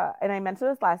and I mentioned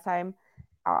this last time,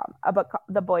 a book,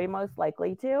 The Boy Most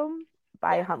Likely To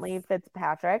by Huntley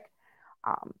Fitzpatrick.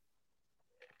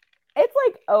 It's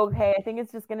okay. I think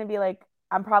it's just gonna be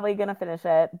I'm probably gonna finish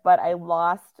it, but I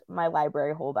lost my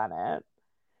library hold on it.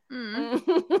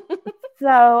 So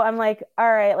I'm all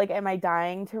right, am I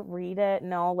dying to read it?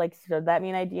 No, should that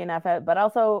mean I DNF it? But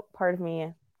also part of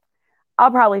me, I'll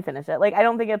probably finish it. I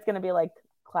don't think it's gonna be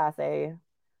class A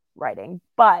writing,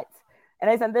 but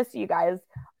and I sent this to you guys.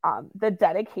 The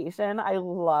dedication I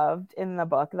loved in the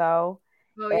book though.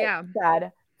 It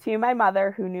said, "To my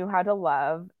mother who knew how to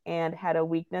love and had a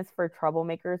weakness for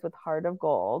troublemakers with heart of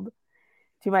gold.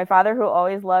 To my father who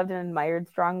always loved and admired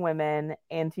strong women.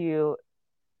 And to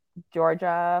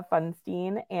Georgia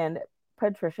Funstein and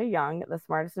Patricia Young, the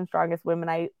smartest and strongest women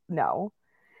I know."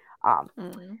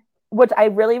 Which I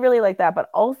really, really like that.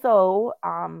 But also,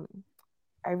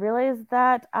 I realized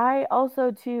that I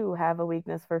also, too, have a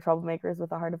weakness for troublemakers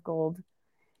with a heart of gold.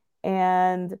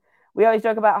 And we always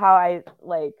joke about how I,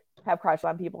 have crushed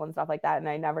on people and stuff like that, and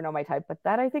I never know my type. But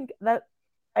that, I think that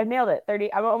I nailed it.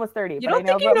 30. I'm almost 30. You don't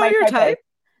think you know your type?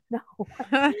 No.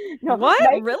 No. What?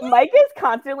 Really? Mike is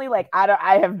constantly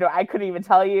I couldn't even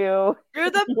tell you. You're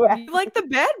the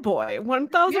bad boy.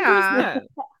 1000%.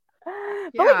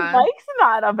 But Mike's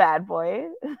not a bad boy.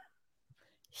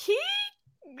 He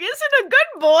isn't a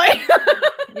good boy.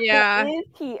 Yeah. Is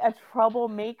he a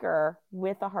troublemaker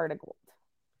with a heart of gold?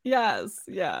 Yes.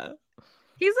 Yeah.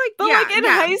 He's in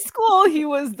high school, he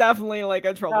was definitely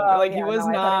a troublemaker. He was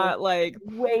not way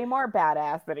more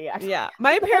badass than he actually. Yeah,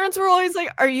 my parents were always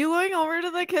like, "Are you going over to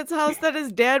the kid's house that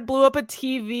his dad blew up a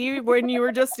TV when you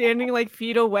were just standing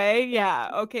feet away?"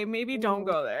 Yeah, okay, maybe don't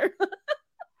go there.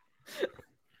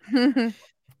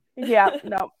 Yeah,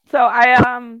 no. So I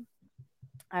don't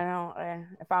know. I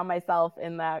found myself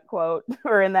in that quote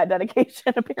or in that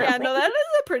dedication. Apparently. Yeah, no, that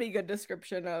is a pretty good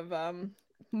description of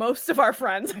most of our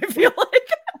friends, I feel like.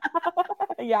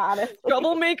 Yeah, honestly.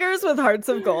 Troublemakers with hearts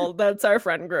of gold. That's our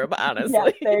friend group, honestly.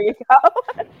 Yeah, there you go.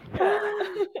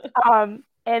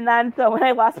 And then so when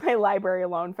I lost my library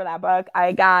loan for that book,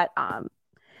 I got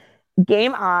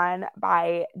Game On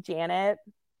by Janet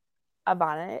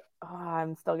Ivanovic. Oh,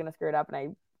 I'm still gonna screw it up,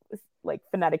 and I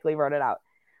phonetically wrote it out.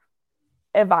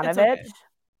 Ivanovich, okay.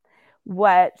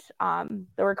 Which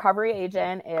the Recovery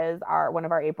Agent is one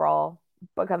of our April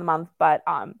book of the month, but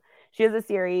she has a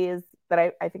series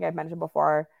that I think I've mentioned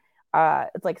before.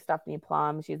 It's Stephanie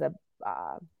Plum. She's a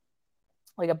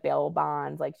bail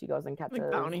bond, she goes and catches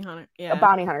bounty hunter. Yeah, a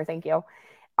bounty hunter. Thank you.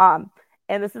 And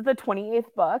this is the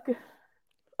 28th book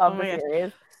of the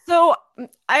series. So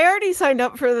I already signed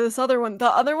up for this other one. The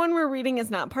other one we're reading is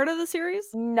not part of the series?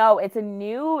 No, it's a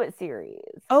new series.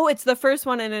 Oh, it's the first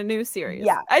one in a new series.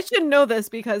 Yeah. I should know this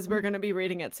because we're going to be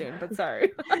reading it soon, but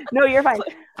sorry. No, you're fine.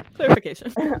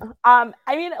 Clarification. I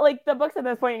mean, the books at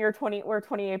this point, we're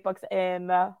 28 books in.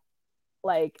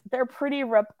 They're pretty,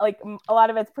 a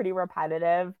lot of it's pretty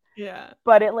repetitive. Yeah.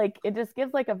 But it just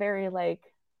gives a very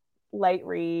light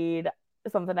read,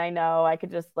 something I know. I could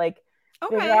just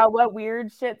figure out what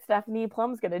weird shit Stephanie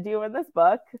Plum's gonna do in this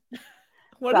book.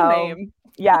 What a name.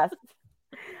 Yes.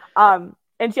 And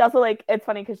she also it's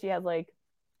funny because she has a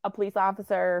police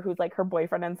officer who's her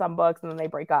boyfriend in some books, and then they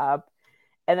break up.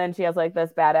 And then she has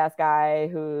this badass guy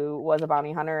who was a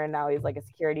bounty hunter, and now he's a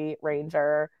security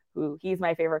ranger, who he's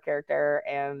my favorite character.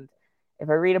 And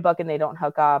if I read a book and they don't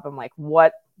hook up, I'm like,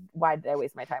 what? Why did I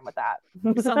waste my time with that?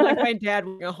 You sound like my dad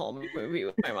watching a Hallmark movie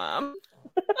with my mom.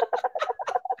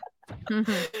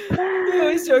 He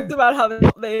always jokes about how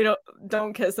they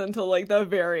don't kiss until like the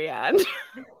very end.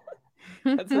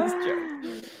 That's his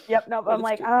joke. Yep. Nope. I'm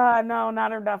like, no,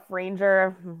 not enough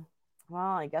Ranger. Well,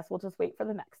 I guess we'll just wait for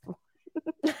the next one.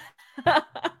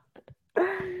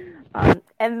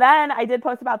 And then I did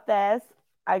post about this.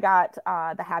 I got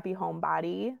The Happy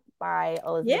Homebody by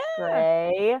Elizabeth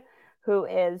Gray,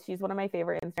 she's one of my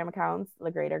favorite Instagram accounts, The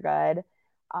Greater Good.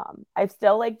 I've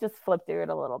still like just flipped through it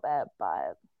a little bit,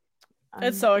 but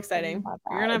it's so exciting.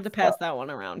 You're gonna have to pass that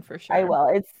one around for sure. I will.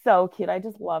 It's so cute. I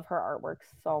just love her artwork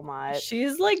so much.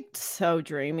 She's like so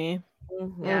dreamy.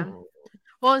 Mm-hmm. Yeah.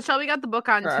 Well, and Shelby got the book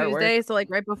on Tuesday, so like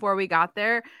right before we got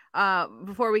there,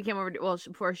 before we came over,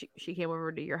 before she came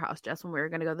over to your house, Jess, when we were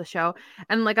gonna go to the show,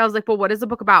 and like I was like, well, what is the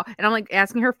book about? And I'm like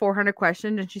asking her 400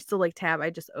 questions, and she's still like, Tab.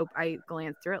 I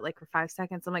glanced through it like for 5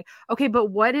 seconds. I'm like, okay, but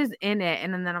what is in it?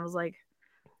 And then I was like,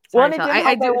 sorry,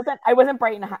 I wasn't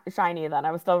bright and shiny then.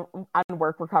 I was still on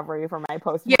work recovery for my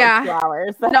post 2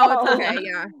 hours. So. No, it's okay.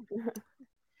 Yeah,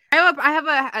 I have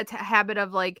a habit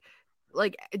of like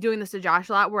doing this to Josh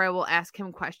a lot where I will ask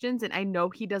him questions and I know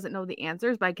he doesn't know the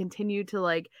answers, but I continue to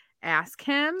like ask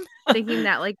him thinking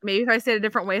that like maybe if I say it a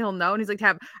different way he'll know. And he's like,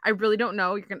 Tab, I really don't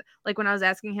know. You're gonna like when I was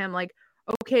asking him like,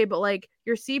 okay, but like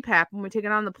your CPAP when we take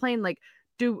it on the plane, like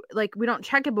we don't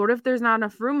check it, but what if there's not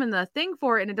enough room in the thing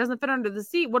for it and it doesn't fit under the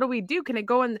seat? What do we do? Can it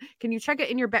go in? Can you check it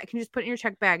in your bag? Can you just put it in your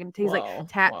check bag? And he's like,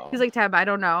 Tab, I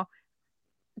don't know.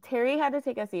 Terry had to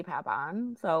take a CPAP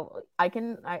on, so I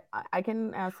can ask.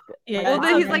 Yeah,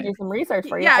 well, he's like do some research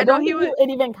for you. Yeah, I don't think it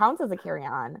even counts as a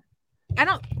carry-on. I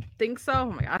don't think so.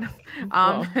 Oh my god,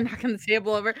 knocking the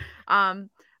table over. But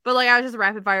like I was just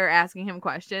rapid fire asking him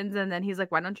questions, and then he's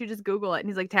like, "Why don't you just Google it?" And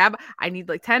he's like, "Tab, I need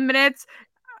like 10 minutes.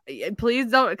 Please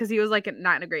don't," because he was like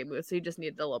not in a great mood, so he just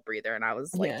needed a little breather. And I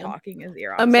was like talking his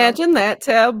ear off. Imagine that,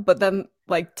 Tab, but then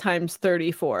like times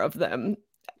 34 of them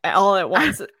all at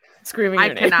once. Screaming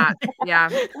your name. Cannot. Yeah.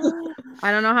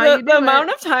 I don't know how you do the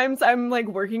amount of times I'm like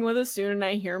working with a student and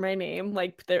I hear my name,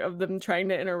 like of them trying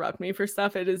to interrupt me for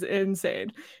stuff, it is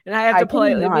insane. And I have to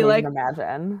politely be like,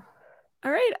 imagine.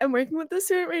 All right, I'm working with the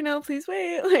student right now. Please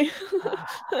wait. Like,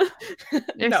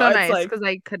 you're so nice because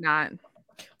I could not.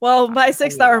 Well, by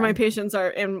 6th hour, my patients are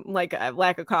in like a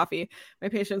lack of coffee. My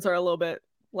patients are a little bit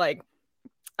like,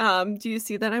 do you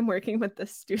see that I'm working with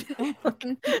this student?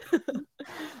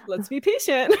 Let's be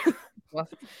patient. No,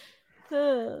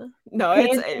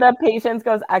 the patience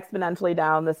goes exponentially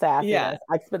down, the sassiness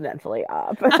exponentially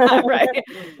up. Right.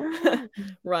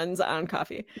 Runs on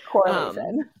coffee.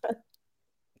 Correlation.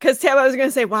 Because Tab, I was gonna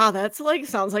say, wow, that's like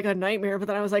sounds like a nightmare, but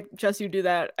then I was like, Jess, you do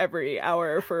that every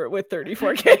hour with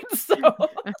 34 kids. So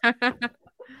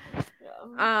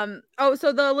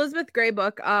so the Elizabeth Gray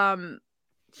book,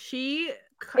 she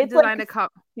it's designed like a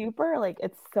cup super like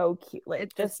it's so cute, like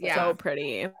it's just so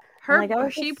pretty.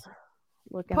 She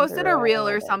posted a reel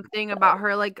or something about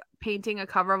her like painting a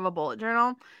cover of a bullet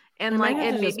journal, and like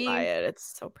it made me buy it.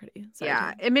 It's so pretty.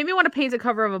 It made me want to paint a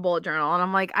cover of a bullet journal, and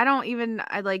I'm like, I don't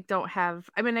have.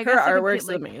 I mean, I guess her artwork's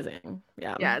amazing.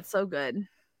 Yeah, it's so good.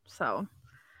 So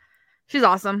she's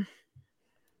awesome.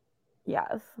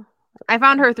 Yes, I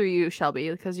found her through you,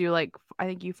 Shelby, because I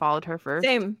think you followed her first.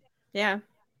 Same. Yeah.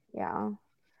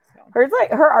 Her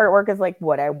artwork is like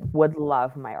what I would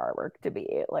love my artwork to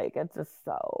be. Like it's just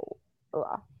so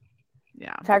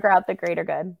check her out, The Greater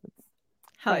Good.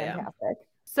 It's fantastic.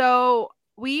 So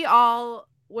we all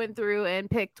went through and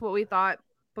picked what we thought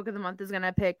Book of the Month is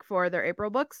gonna pick for their April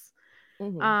books.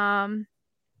 Mm-hmm.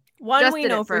 One we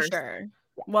know for sure.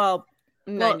 Well,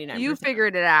 99%. You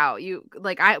figured it out. You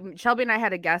Shelby and I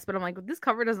had a guess, but I'm like, this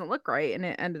cover doesn't look right, and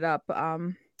it ended up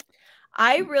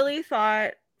I really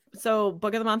thought so.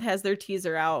 Book of the Month has their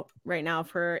teaser out right now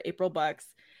for April books.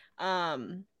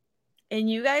 And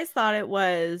you guys thought it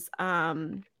was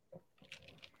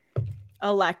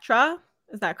Electra.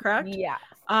 Is that correct? Yeah.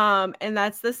 And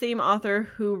that's the same author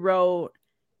who wrote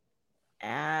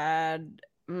Circe,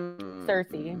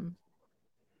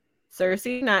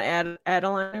 not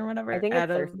Adeline or whatever. I think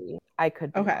it's Circe. I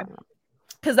could be wrong.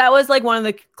 Because that was like one of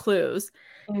the clues.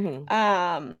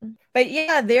 Mm-hmm. But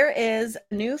yeah, there is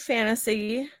a new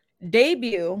fantasy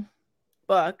debut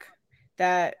book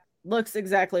that looks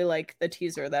exactly like the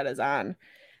teaser that is on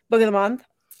Book of the Month.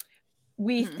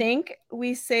 We think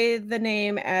we say the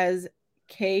name as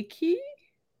Keiki.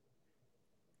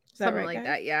 Something like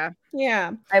that, yeah.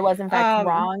 Yeah. I was in fact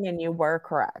wrong and you were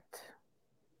correct.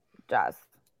 Jess.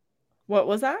 What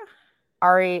was that?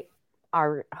 Ari.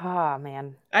 Oh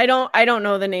man. I don't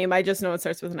know the name. I just know it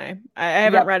starts with an A. I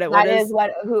haven't read it. That is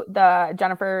the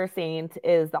Jennifer Saint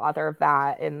is the author of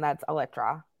that, and that's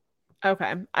Electra.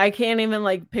 Okay. I can't even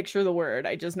like picture the word.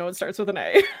 I just know it starts with an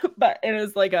A, but it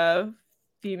is like a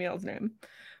female's name.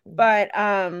 But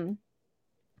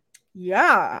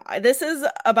yeah, this is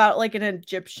about like an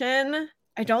Egyptian.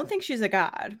 I don't think she's a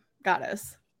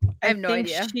goddess. I have no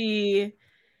idea. She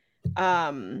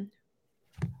I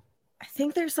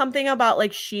think there's something about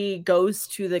like she goes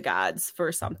to the gods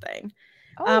for something.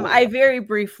 I very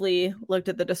briefly looked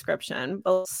at the description.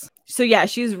 So yeah,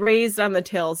 she's raised on the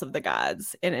tales of the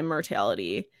gods and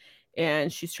immortality,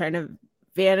 and she's trying to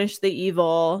vanish the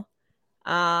evil.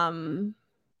 And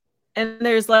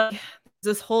there's like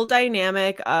this whole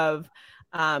dynamic of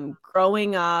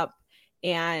growing up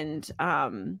and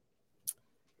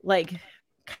like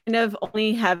kind of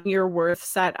only having your worth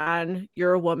set on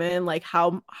you're a woman, like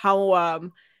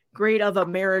how great of a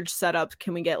marriage setup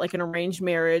can we get, like an arranged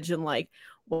marriage, and like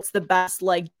what's the best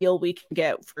like deal we can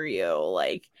get for you,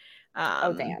 like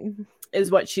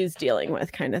is what she's dealing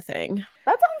with, kind of thing.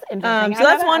 That sounds interesting. So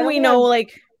that's one we know,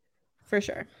 like, for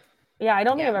sure. Yeah, I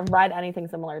don't think I've read anything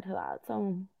similar to that.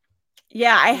 So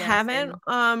yeah, I haven't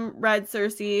read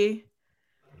Circe.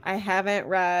 I haven't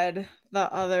read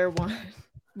the other one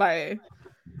by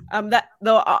that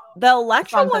the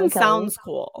Electra one sounds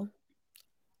cool.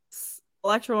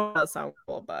 Electra one does sound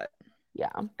cool, but yeah.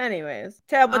 Anyways,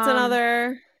 Tab,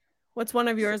 what's one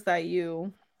of yours that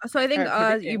you? So I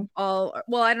think you all.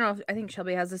 Well, I don't know. I think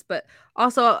Shelby has this, but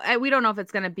also we don't know if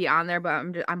it's gonna be on there.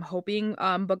 But I'm hoping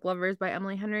Book Lovers by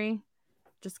Emily Henry,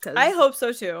 just because. I hope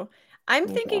so too. I'm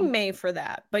thinking May for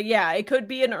that, but yeah, it could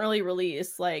be an early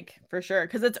release, like for sure,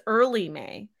 because it's early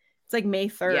May. It's like May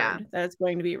 3rd that it's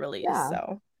going to be released. Yeah.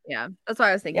 So yeah, that's why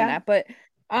I was thinking that. But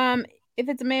if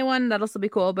it's a May one, that'll still be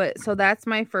cool. But so that's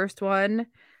my first one.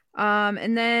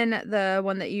 And then the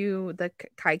one that the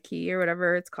Kaiki or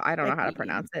whatever it's called, I don't know how to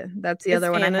pronounce it. That's the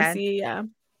other one fantasy, I had.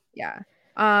 Yeah.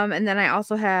 And then I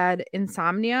also had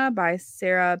Insomnia by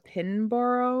Sarah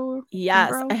Pinborough.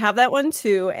 Yes, I have that one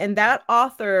too. And that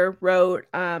author wrote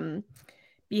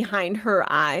Behind Her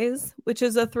Eyes, which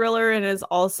is a thriller and is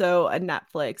also a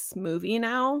Netflix movie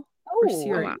now. Or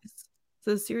series. Wow. It's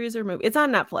a series or movie. It's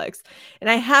on Netflix. And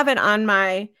I have it on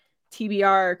my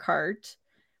TBR cart.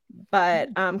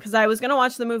 But because I was gonna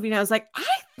watch the movie and I was like, I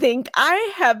think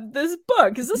I have this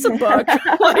book. Is this a book?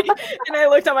 Like, and I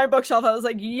looked at my bookshelf. I was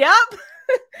like, yep.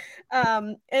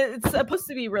 It's supposed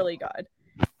to be really good.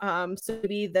 So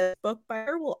maybe the book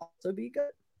buyer will also be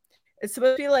good. It's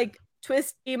supposed to be like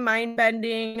twisty, mind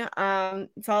bending.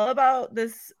 It's all about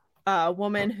this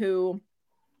woman who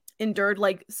endured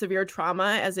like severe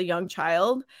trauma as a young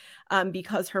child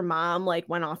because her mom like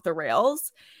went off the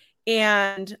rails,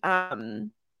 and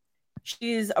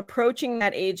she's approaching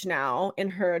that age now in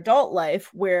her adult life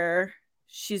where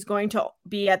she's going to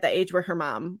be at the age where her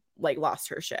mom like lost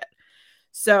her shit.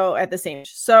 So at the same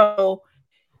age. So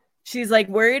she's like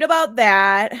worried about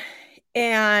that.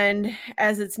 And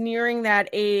as it's nearing that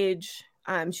age,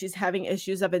 she's having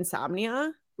issues of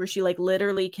insomnia where she like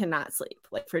literally cannot sleep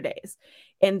like for days.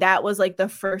 And that was like the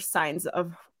first signs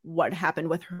of what happened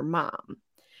with her mom.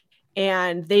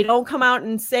 And they don't come out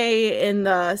and say in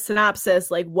the synopsis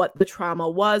like what the trauma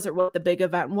was or what the big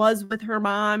event was with her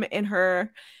mom and her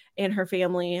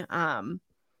family.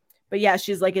 But yeah,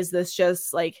 she's like, is this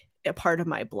just like a part of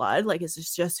my blood? Like, is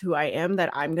this just who I am that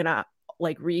I'm gonna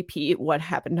like repeat what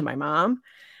happened to my mom?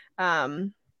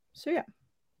 So yeah.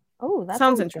 Oh, that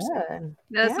sounds interesting. Good.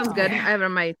 That sounds good. I have it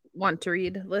on my want to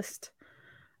read list.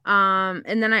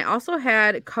 And then I also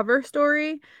had Cover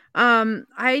Story.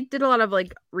 I did a lot of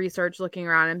like research looking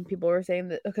around, and people were saying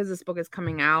that because this book is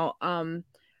coming out, and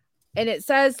it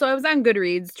says, so I was on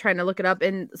Goodreads trying to look it up,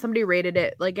 and somebody rated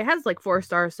it like it has like 4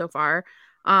 stars so far.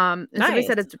 And somebody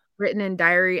said it's written in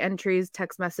diary entries,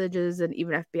 text messages, and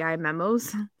even FBI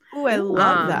memos. Oh, I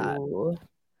love that.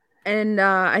 And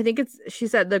I think she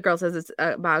said, the girl says it's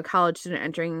about a college student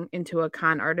entering into a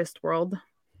con artist world.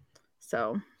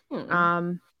 So,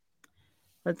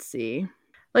 let's see.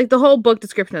 Like the whole book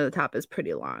description at the top is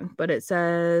pretty long, but it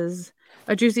says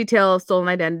a juicy tale of stolen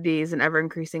identities and ever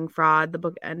increasing fraud. The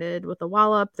book ended with a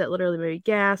wallop that literally made me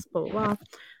gasp. Blah blah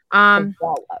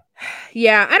blah.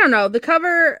 Yeah, I don't know. The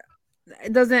cover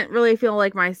doesn't really feel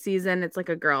like my season. It's like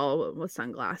a girl with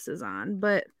sunglasses on,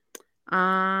 but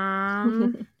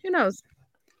who knows?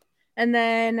 And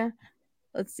then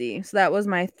let's see. So that was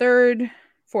my fourth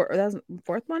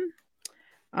one.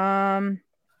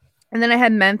 And then I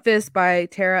had Memphis by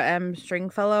Tara M.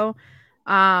 Stringfellow.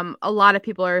 A lot of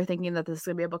people are thinking that this is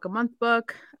gonna be a book a month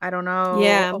book. I don't know.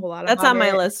 Yeah, that's on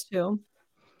my list too.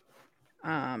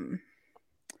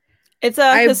 It's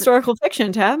a historical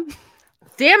fiction, Tab.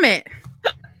 Damn it.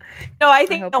 No, I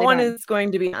think that one is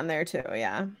going to be on there too.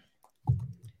 Yeah.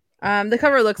 The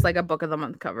cover looks like a book of the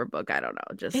month cover book. I don't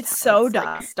know. Just it's so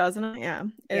dust, doesn't it? Yeah.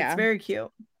 It's very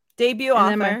cute. Debut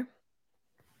and author.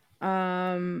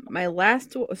 My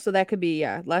last, so that could be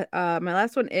my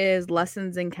last one is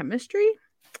Lessons in Chemistry.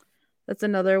 That's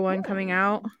another one coming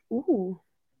out. Ooh.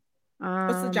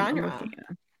 What's the genre?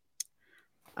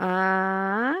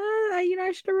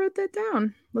 I should have wrote that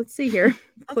down. Let's see here.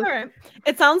 That's all right.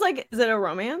 It sounds like, is it a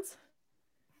romance?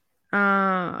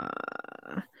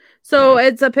 So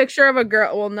it's a picture of a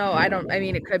girl. Well, no, I don't. I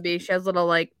mean, it could be. She has little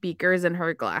like beakers in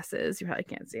her glasses. You probably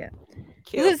can't see it.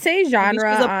 Cute. Does it say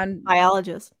genre on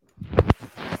biologist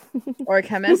or a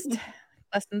chemist?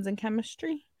 Lessons in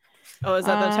Chemistry. Oh, is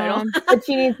that the title? But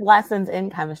she needs lessons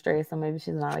in chemistry, so maybe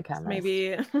she's not a chemist.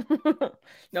 Maybe.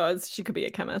 No, she could be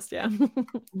a chemist. Yeah.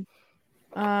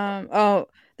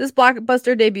 This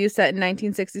blockbuster debut set in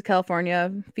 1960s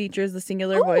California features the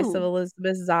singular voice of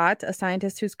Elizabeth Zott, a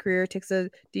scientist whose career takes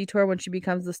a detour when she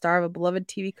becomes the star of a beloved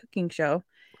TV cooking show.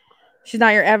 She's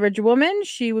not your average woman.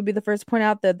 She would be the first to point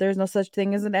out that there's no such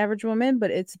thing as an average woman,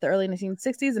 but it's the early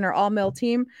 1960s, and her all-male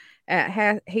team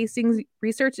at Hastings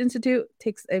Research Institute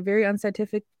takes a very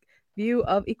unscientific view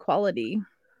of equality.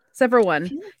 Except for one,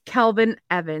 Calvin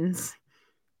Evans.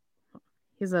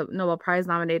 He's a Nobel Prize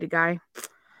nominated guy.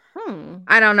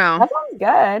 I don't know. That sounds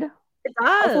good. It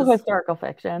does. Also historical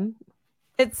fiction.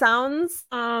 It sounds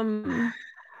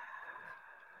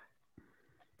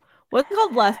what's it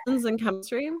called? Lessons in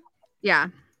Chemistry? Yeah.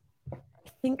 I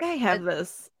think I have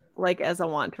this like as a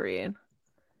want to read.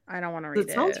 I don't want to read it.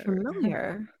 It sounds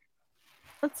familiar.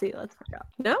 Let's see. Let's find out.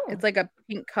 No. It's like a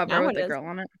pink cover with a girl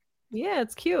on it. Yeah,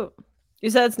 it's cute.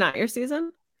 You said it's not your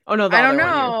season? Oh no, I don't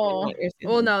know.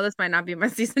 Well, no, this might not be my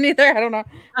season either. I don't know.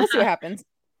 We'll see what happens.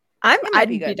 I'd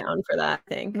be down for that,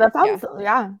 I think. That sounds,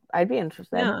 I'd be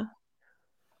interested. Yeah.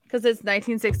 Because it's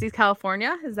 1960s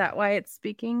California. Is that why it's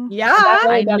speaking? Yeah.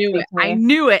 I knew it. I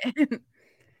knew it.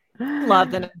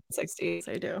 Love the 1960s.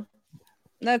 I do.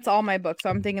 That's all my books. So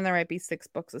I'm thinking there might be 6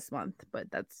 books this month, but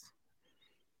that's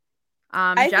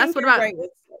Jess, what about right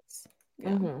with 6. Yeah.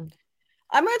 Mm-hmm.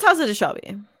 I'm gonna toss it to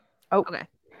Shelby. Oh, okay.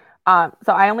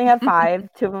 So I only have 5.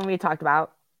 2 of them we talked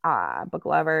about. Book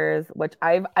Lovers, which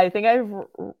I think I've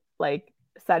like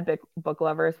said book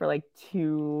lovers for like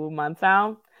 2 months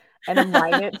now, and I'm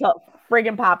writing it till it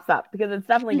friggin' pops up because it's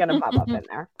definitely gonna pop up in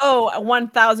there. Oh,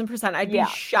 1000%. I'd be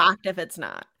shocked if it's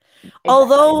not. Exactly.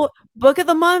 Although book of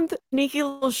the month, sneaky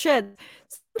little shit.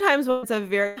 Sometimes when it's a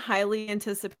very highly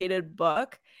anticipated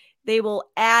book, they will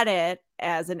add it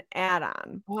as an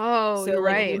add-on. Oh, so you're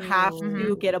right. You have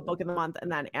to get a book of the month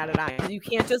and then add it on. You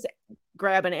can't just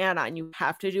grab an add-on. You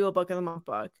have to do a book of the month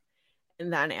book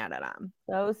and then add it on.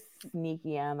 So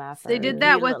sneaky MF. They did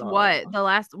that with what?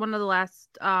 One of the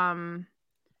last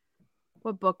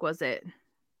what book was it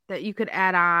that you could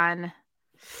add on?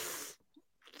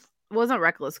 It wasn't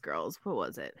Reckless Girls. What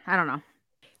was it? I don't know.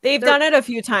 They've done it a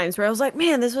few times where I was like,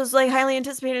 man, this was like highly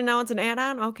anticipated. Now it's an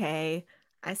add-on. Okay,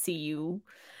 I see you.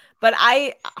 But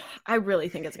I really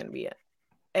think it's going to be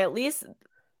at least,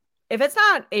 if it's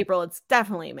not April, it's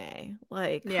definitely May.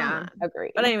 Like, yeah,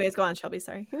 agree. But anyways, go on, Shelby.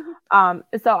 Sorry.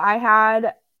 So I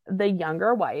had The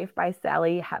Younger Wife by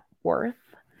Sally Hepworth,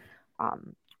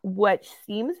 which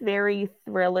seems very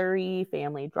thrillery,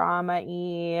 family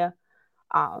drama-y.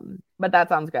 But that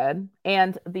sounds good.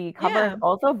 And the cover is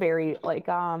also very like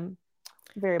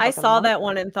very. I saw that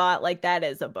one and thought like that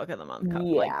is a book of the month cover.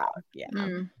 Yeah. Like, yeah.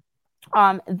 Mm.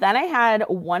 Then I had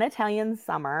One Italian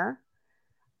Summer,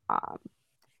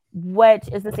 which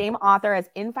is the same author as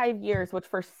In 5 Years, which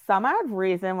for some odd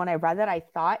reason, when I read that, I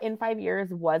thought In 5 Years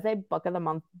was a book of the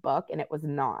month book, and it was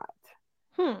not.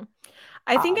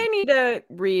 I think I need to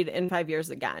read In 5 Years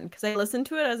again, because I listened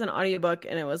to it as an audiobook,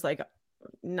 and it was like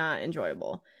not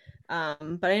enjoyable.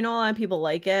 But I know a lot of people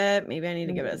like it. Maybe I need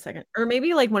to give it a second. Or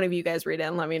maybe like one of you guys read it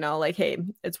and let me know, like, hey,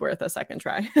 it's worth a second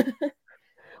try.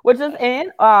 Which is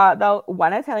in the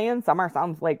One Italian Summer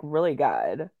sounds like really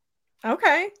good.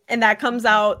 Okay. And that comes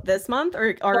out this month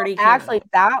or already came out?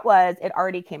 It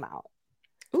already came out.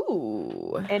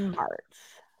 Ooh. In March,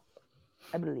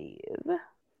 I believe.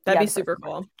 That'd be super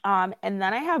cool. And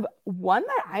then I have one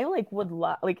that I like would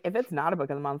love, like if it's not a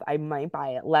book of the month, I might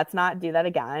buy it. Let's Not Do That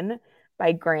Again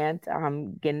by Grant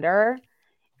Ginder.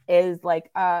 Is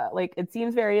like it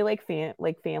seems very like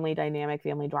family dynamic,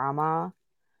 family drama.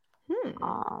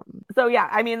 So yeah,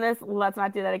 I mean this Let's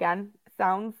Not Do That Again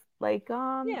sounds like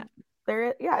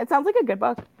it sounds like a good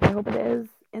book. I hope it is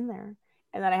in there.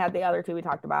 And then I had the other 2 we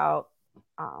talked about,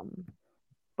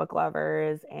 Book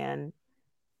Lovers and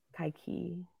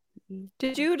Kaiki.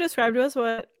 Did you describe to us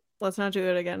what Let's Not Do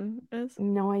It Again is?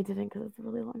 No, I didn't, because it's a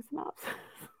really long synopsis.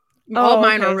 Oh,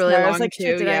 mine were really long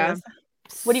too. Yeah.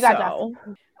 What do you got,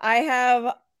 Jeff? I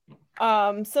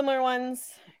have similar ones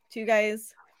to you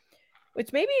guys,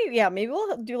 which maybe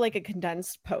we'll do like a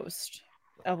condensed post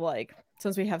of like,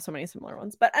 since we have so many similar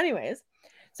ones. But anyways,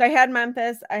 so I had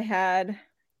Memphis, I had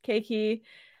Keiki,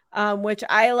 which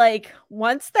I like.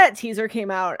 Once that teaser came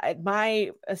out,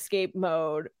 my escape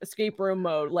room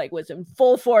mode like was in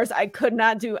full force. I could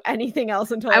not do anything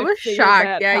else until I was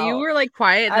shocked. Yeah, you were like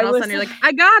quiet, and then all of a sudden you're like,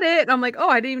 I got it. And I'm like, oh,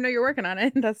 I didn't even know you were working on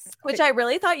it. Which I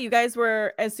really thought you guys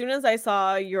were. As soon as I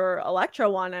saw your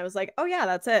Electra one, I was like, oh yeah,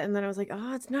 that's it. And then I was like,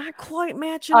 oh, it's not quite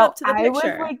matching up to the picture. I was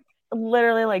like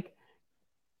literally like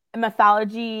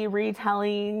mythology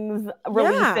retellings,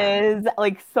 releases,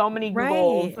 like so many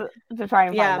Googles to try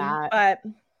and find that. But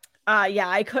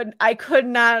I could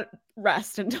not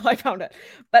rest until I found it.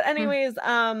 But anyways,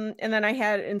 and then I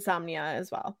had Insomnia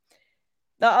as well.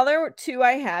 The other two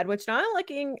I had, which now I'm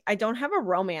looking, I don't have a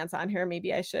romance on here.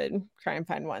 Maybe I should try and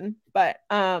find one. But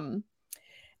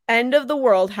End of the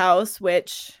World House,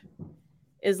 which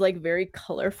is like very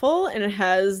colorful, and it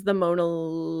has the Mona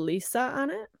Lisa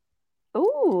on it.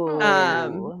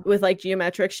 Ooh. With like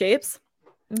geometric shapes.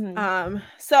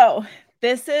 So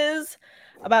this is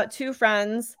about two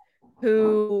friends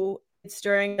who, it's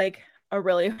during like a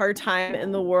really hard time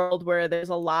in the world where there's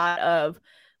a lot of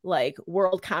like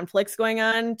world conflicts going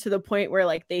on, to the point where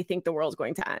like they think the world's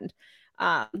going to end.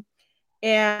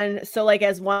 And so like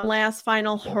as one last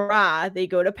final hurrah, they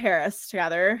go to Paris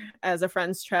together as a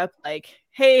friends trip. Like,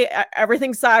 hey,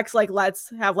 everything sucks. Like, let's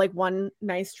have like one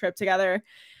nice trip together.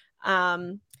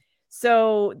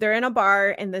 So they're in a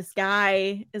bar, and this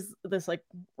like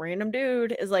random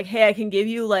dude is like, hey, I can give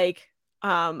you like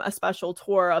a special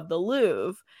tour of the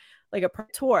Louvre, like a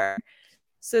tour.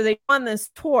 So they go on this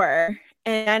tour,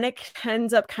 and it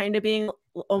ends up kind of being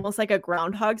almost like a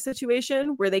Groundhog situation,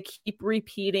 where they keep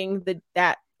repeating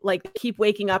keep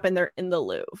waking up and they're in the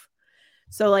Louvre.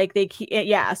 So like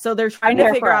so they're trying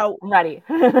to figure out, ready.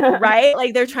 Right?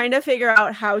 Like they're trying to figure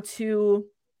out how to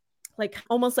like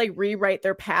almost like rewrite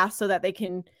their past so that they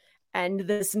can end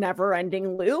this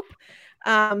never-ending loop.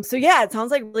 So yeah, it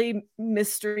sounds like really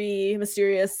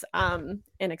mysterious, and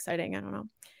exciting. I don't know.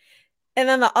 And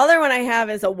then the other one I have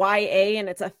is a YA, and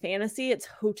it's a fantasy. It's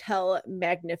Hotel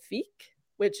Magnifique,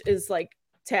 which is like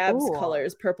Tab's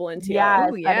colors, purple and teal.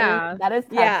 Yeah, that is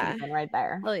right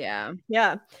there. Oh yeah.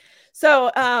 Yeah. So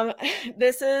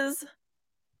this is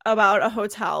about a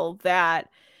hotel that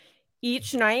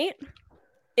each night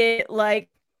it like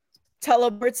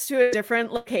teleports to a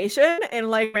different location, and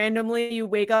like randomly you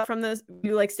wake up from this,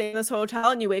 you like stay in this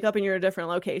hotel and you wake up and you're a different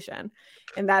location,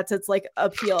 and that's its like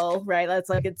appeal, right? That's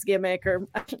like its gimmick, or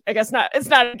I guess not, it's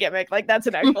not a gimmick, like that's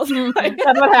an actual like,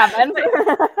 that's what happens.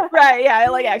 Right, yeah,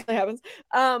 it like actually happens.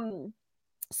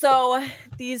 So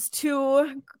these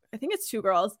two, I think it's two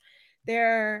girls,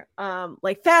 they're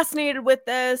like fascinated with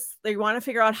this. They want to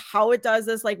figure out how it does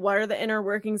this, like what are the inner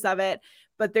workings of it,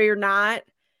 but they're not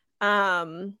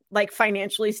like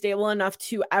financially stable enough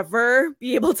to ever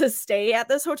be able to stay at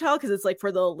this hotel, because it's like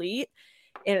for the elite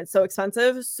and it's so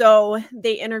expensive. So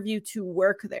they interview to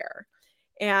work there,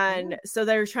 and so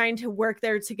they're trying to work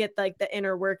there to get like the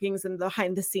inner workings and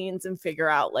behind the scenes and figure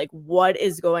out like what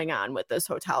is going on with this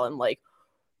hotel, and like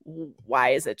why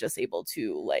is it just able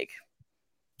to like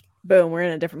boom, we're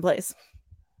in a different place.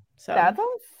 So that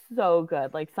sounds so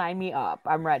good. Like, sign me up,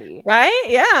 I'm ready. Right?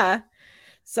 Yeah.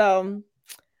 So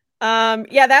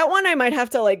that one I might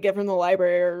have to like get from the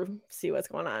library or see what's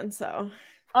going on. So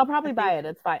I'll probably buy it.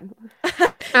 It's fine.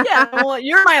 Yeah, well,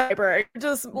 you're my library.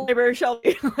 Just library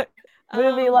Shelby.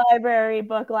 Movie library,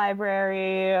 book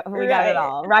library. We got it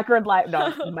all. Record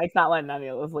no, Mike's not letting any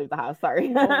of us leave the house.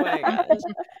 Sorry. Oh my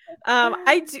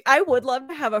gosh. I would love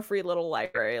to have a free little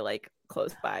library like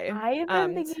close by. I've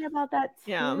been thinking about that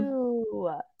too. Yeah.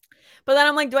 But then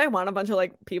I'm like, do I want a bunch of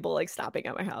like people like stopping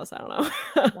at my house? I don't know.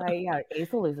 Right, yeah.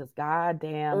 Ace will lose his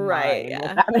goddamn right.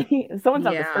 Mind. Yeah. Someone's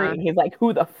on the screen. He's like,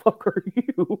 who the fuck are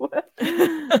you?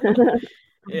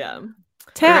 Yeah.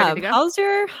 Tab, how's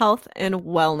your health and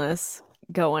wellness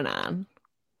going on?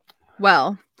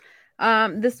 Well,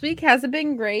 this week hasn't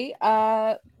been great.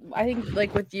 I think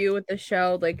like with you with the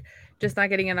show, like just not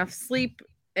getting enough sleep,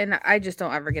 and I just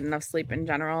don't ever get enough sleep in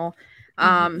general.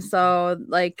 So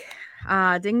like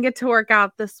didn't get to work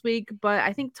out this week, but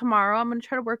I think tomorrow I'm gonna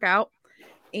try to work out,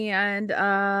 and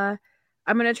I'm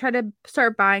gonna try to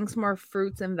start buying some more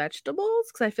fruits and vegetables,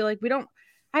 because I feel like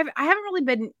I haven't really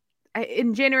been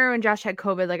in January when Josh had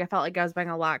COVID. Like I felt like I was buying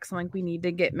a lot, so I'm like, we need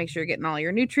to make sure you're getting all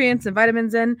your nutrients and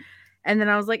vitamins in. And then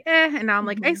I was like, and now I'm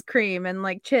like ice cream and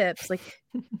like chips, like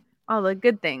all the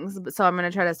good things. So I'm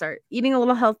gonna try to start eating a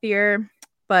little healthier.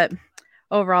 but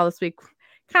overall this week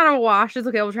kind of a wash. It's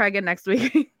okay. We'll try again next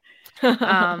week.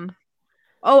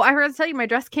 Oh, I forgot to tell you, my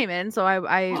dress came in, so I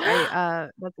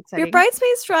that's exciting. Your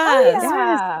bridesmaid's dress. Oh,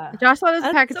 yeah. Josh thought it was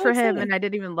a package for him, and I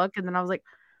didn't even look, and then I was like,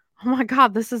 oh my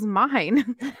god, this is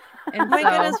mine. And my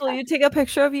goodness, will you take a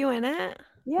picture of you in it?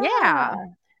 Yeah.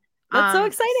 That's so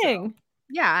exciting.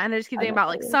 Yeah, and I just keep thinking about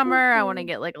like summer. I want to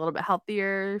get like a little bit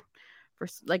healthier for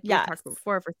like we talked about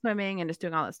before for swimming and just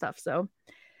doing all that stuff. So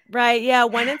right, yeah,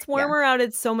 when it's warmer out,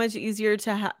 it's so much easier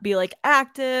to be like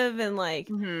active and like.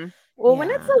 Well,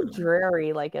 when it's so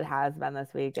dreary, like it has been this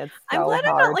week, it's so I'm glad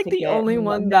hard I'm not like the only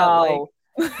one that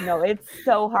no, it's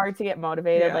so hard to get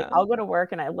motivated. Like I'll go to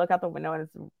work and I look out the window and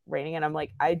it's raining and I'm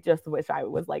like, I just wish I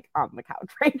was like on the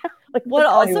couch right now. Like what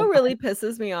also really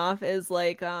pisses me off is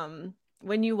like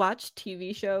when you watch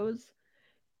TV shows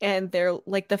and they're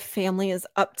like the family is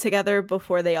up together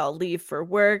before they all leave for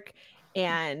work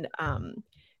and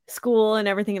school and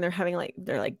everything, and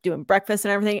they're like doing breakfast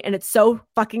and everything, and it's so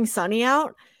fucking sunny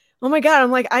out. Oh my god, I'm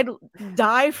like, I'd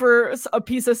die for a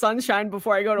piece of sunshine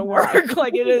before I go to work.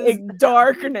 Like it is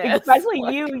darkness. Especially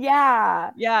like, you,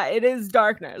 yeah. Yeah, it is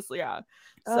darkness. Yeah.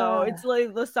 So it's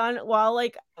like the sun while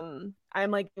like I'm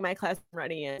like my class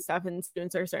ready and stuff and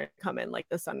students are starting to come in, like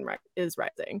the sun is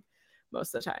rising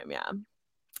most of the time. Yeah.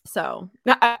 So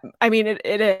I mean it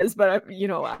is, but you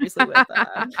know, obviously with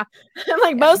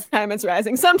like most of the time it's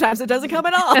rising. Sometimes it doesn't come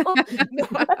at all.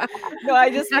 No,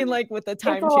 I just mean like with the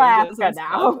time changes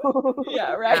now.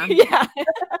 Yeah, right. Yeah.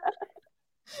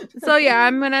 So yeah,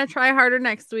 I'm gonna try harder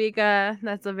next week.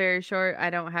 That's a very short. I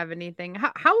don't have anything.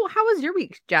 How was your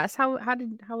week, Jess? How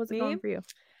was it going for you?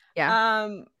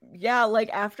 Yeah. Yeah, like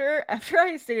after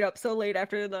I stayed up so late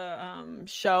after the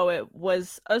show, it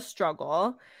was a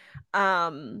struggle.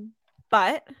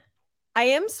 But I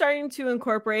am starting to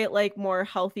incorporate like more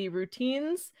healthy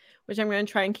routines, which I'm going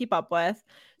to try and keep up with.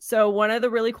 So one of the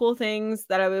really cool things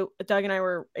that Doug and I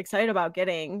were excited about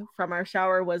getting from our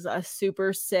shower was a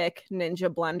super sick Ninja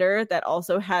blender that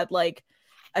also had like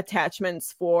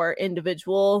attachments for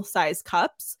individual size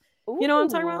cups. Ooh. You know what I'm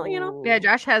talking about? You know? Yeah,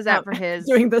 Josh has that for his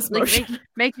doing this like, motion.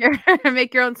 Make your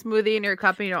own smoothie in your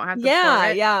cup and you don't have to pour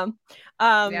it.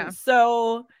 Yeah.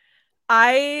 So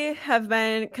I have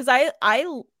been, because I've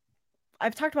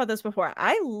talked about this before.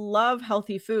 I love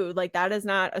healthy food. Like that is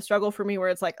not a struggle for me where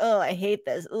it's like, oh, I hate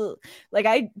this. Ugh. Like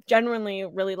I genuinely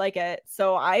really like it.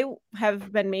 So I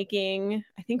have been making,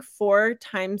 I think 3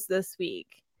 times this week.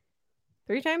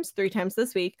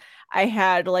 I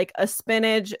had like a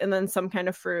spinach and then some kind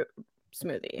of fruit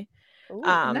smoothie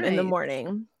in the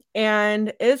morning.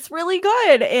 And it's really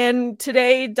good. And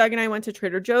today Doug and I went to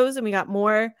Trader Joe's and we got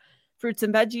more fruits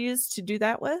and veggies to do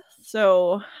that with.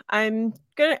 So I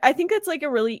think it's like a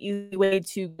really easy way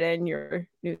to get in your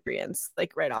nutrients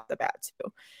like right off the bat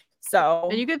too. So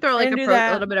and you could throw like a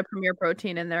little bit of Premier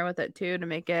Protein in there with it too to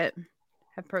make it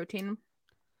have protein.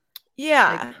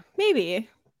 Yeah, like, maybe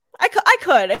I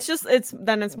could. It's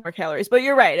more calories, but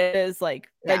you're right. It is like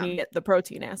then you get the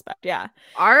protein aspect. Yeah.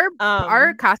 Our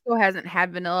Costco hasn't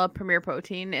had vanilla Premier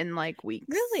Protein in like weeks.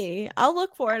 Really? I'll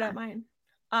look for it at mine.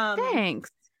 Thanks.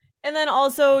 And then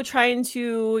also trying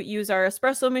to use our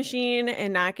espresso machine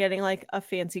and not getting like a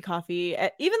fancy coffee.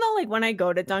 Even though like when I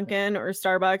go to Dunkin' or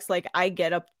Starbucks, like I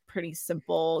get a pretty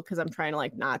simple because I'm trying to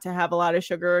like not to have a lot of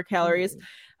sugar or calories.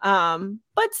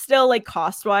 But still like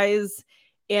cost wise.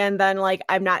 And then like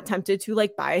I'm not tempted to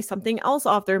like buy something else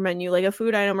off their menu, like a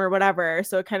food item or whatever.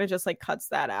 So it kind of just like cuts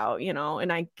that out, you know,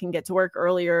 and I can get to work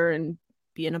earlier and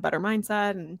be in a better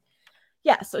mindset. And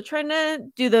yeah, so trying to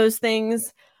do those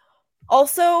things.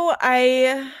 Also,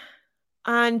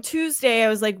 on Tuesday, I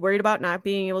was like worried about not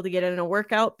being able to get in a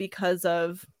workout because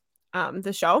of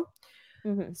the show.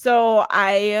 Mm-hmm. So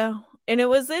and it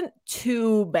wasn't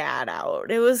too bad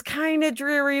out. It was kind of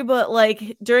dreary, but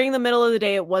like during the middle of the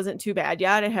day, it wasn't too bad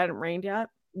yet. It hadn't rained yet.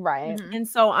 Right. Mm-hmm. And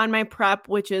so on my prep,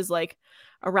 which is like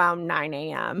around 9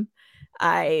 a.m.,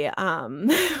 I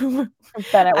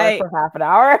been at work for half an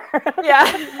hour.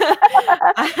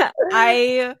 Yeah.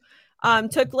 I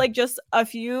took like just a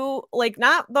few, like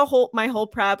not my whole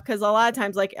prep, because a lot of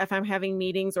times like if I'm having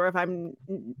meetings or if I'm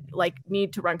like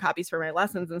need to run copies for my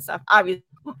lessons and stuff, obviously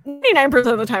 99%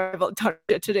 of the time I have a ton of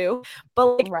shit to do,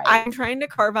 but like I'm trying to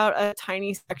carve out a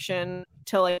tiny section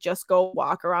to like just go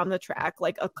walk around the track,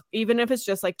 like even if it's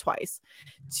just like twice,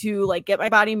 to like get my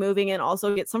body moving and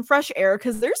also get some fresh air,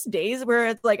 because there's days where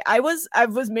it's like I was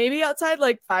maybe outside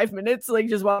like 5 minutes, like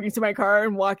just walking to my car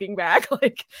and walking back,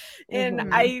 like, and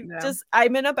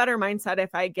I'm in a better mindset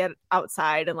if I get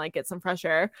outside and like get some fresh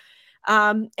air.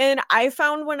 And I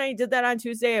found when I did that on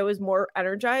Tuesday, I was more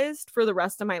energized for the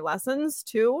rest of my lessons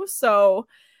too. So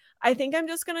I think I'm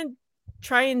just gonna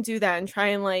try and do that and try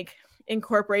and like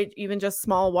incorporate even just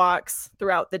small walks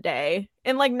throughout the day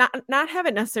and like not have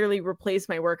it necessarily replace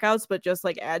my workouts, but just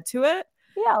like add to it.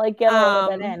 Yeah, like get a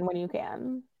little bit in when you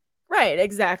can. Right,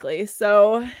 exactly.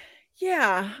 So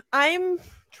yeah, I'm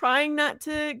trying not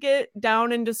to get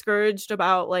down and discouraged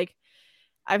about like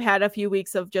I've had a few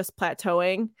weeks of just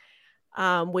plateauing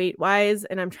weight wise,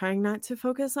 and I'm trying not to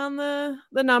focus on the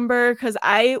number, because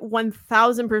I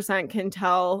 1000% can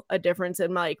tell a difference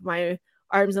in like my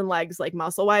arms and legs, like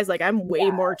muscle wise. Like I'm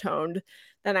way more toned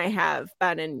than I have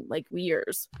been in like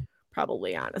years,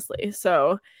 probably, honestly.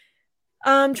 So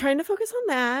I'm trying to focus on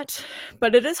that,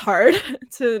 but it is hard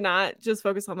to not just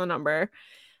focus on the number.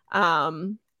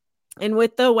 And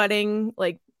with the wedding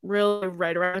like really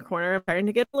right around the corner, I'm starting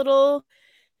to get a little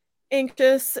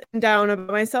anxious and down about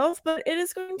myself, but it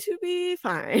is going to be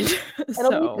fine. It's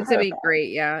gonna be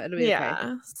great. Yeah, it'll be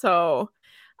okay. So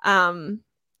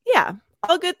yeah,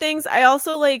 all good things. I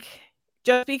also like,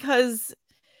 just because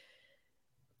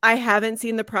I haven't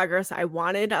seen the progress I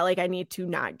wanted, I need to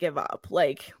not give up.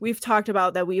 Like we've talked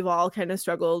about that, we've all kind of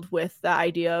struggled with the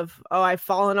idea of, oh, I've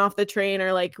fallen off the train,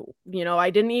 or like, you know, I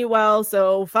didn't eat well,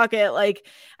 so fuck it. Like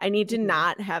I need to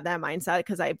not have that mindset,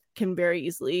 because I can very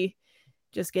easily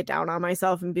just get down on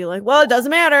myself and be like, well, it doesn't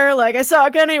matter, like I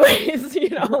suck anyways, you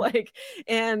know, like,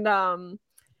 and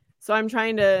so I'm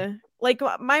trying to, like,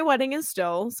 my wedding is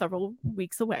still several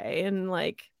weeks away, and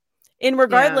like, and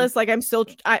regardless, like I'm still,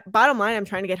 bottom line, I'm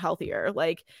trying to get healthier.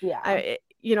 Like,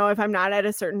 you know, if I'm not at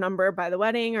a certain number by the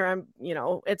wedding, or I'm, you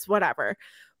know, it's whatever,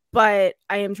 but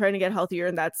I am trying to get healthier,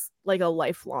 and that's like a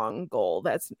lifelong goal.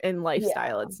 That's in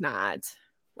lifestyle. It's not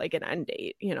like an end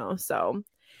date, you know? So,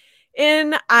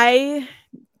 and I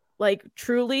like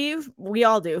truly, we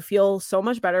all do feel so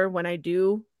much better when I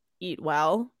do eat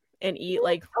well and eat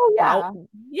like, well.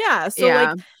 Yeah. So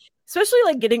like, especially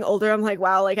like getting older, I'm like,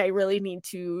 wow, like I really need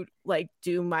to like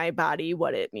do my body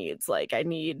what it needs. Like I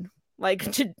need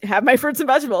like to have my fruits and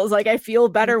vegetables. Like I feel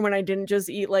better when I didn't just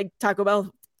eat like Taco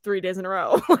Bell 3 days in a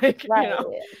row. Like, you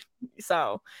know,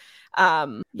 so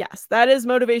yes, that is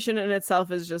motivation in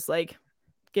itself, is just like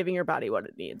giving your body what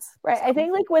it needs. Right. So. I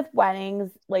think like with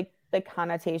weddings, like the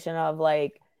connotation of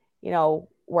like, you know,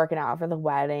 working out for the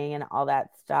wedding and all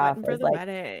that stuff is like,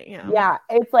 wedding. Yeah,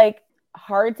 it's like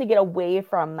hard to get away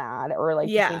from that, or like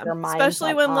to think your mind,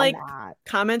 especially when like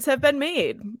comments have been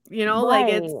made, you know,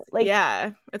 like it's like,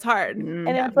 it's hard. And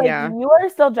it's like, you are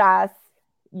still Jess,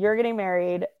 you're getting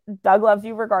married, Doug loves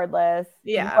you regardless,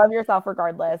 you love yourself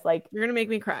regardless, like you're gonna make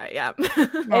me cry. It's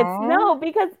no,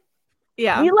 because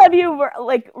we love you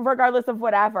like regardless of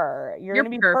whatever. You're gonna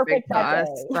be perfect that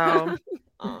day. So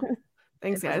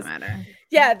thanks, guys. Matter.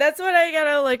 Yeah, that's what I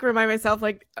gotta like remind myself.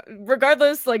 Like,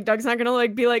 regardless, like Doug's not gonna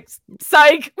like be like,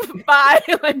 psych, bye.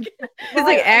 Like, he's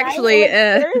like, actually,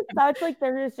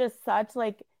 there is just such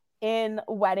like in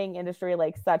wedding industry,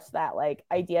 like such that like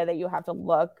idea that you have to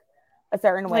look a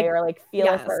certain way, or like feel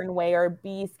a certain way, or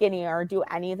be skinny, or do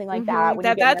anything like that.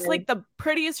 When that's like the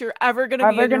prettiest you're ever gonna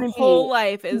be in your whole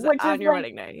life is on your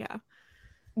wedding day. Yeah,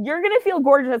 you're gonna feel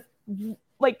gorgeous,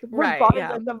 like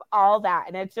regardless of all that,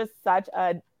 and it's just such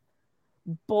a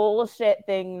bullshit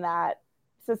thing that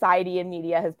society and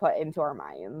media has put into our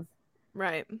minds.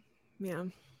 Right. Yeah.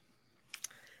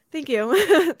 Thank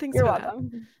you. Thanks. You're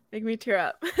welcome. Make me tear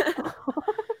up.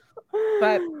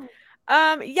 But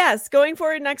yes, going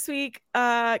forward next week,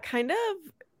 kind of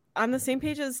on the same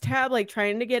page as Tab, like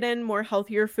trying to get in more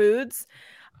healthier foods,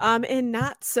 and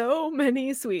not so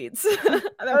many sweets.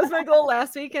 That was my goal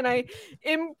last week, and I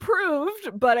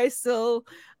improved, but I still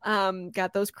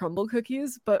got those crumble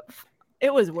cookies, but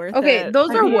it was worth it. Okay,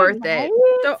 those are worth it.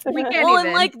 We can't even.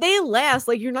 And like they last,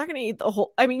 like you're not gonna eat the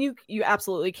whole, I mean, you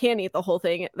absolutely can eat the whole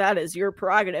thing. That is your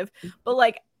prerogative. But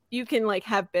like you can like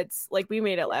have bits, like we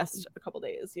made it last a couple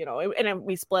days, you know, and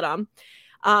we split them.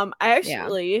 I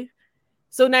actually,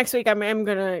 so next week I'm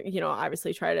gonna, you know,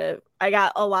 obviously I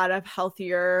got a lot of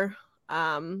healthier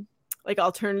like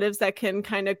alternatives that can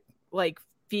kind of like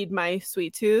feed my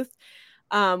sweet tooth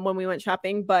when we went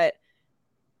shopping, but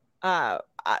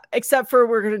except for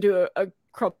we're gonna do a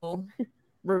crumble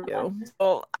review.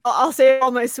 So I'll save all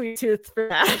my sweet tooth for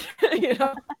that. You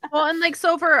know. Well, and like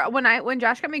so for when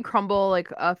Josh got me crumble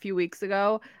like a few weeks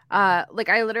ago, like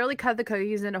I literally cut the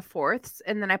cookies into fourths,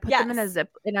 and then I put them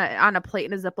in on a plate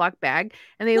in a Ziploc bag,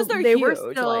 and they were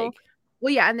still like...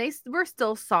 Well, yeah, and they were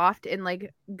still soft and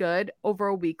like good over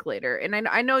a week later. And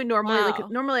I know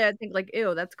normally I'd think like,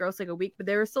 ew, that's gross, like a week, but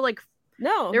they were still like.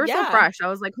 No, they were so fresh. I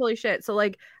was like, holy shit. So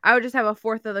like I would just have a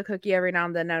fourth of the cookie every now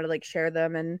and then. I would like share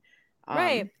them, and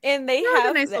right. And they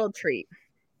have a nice little treat.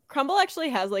 Crumble actually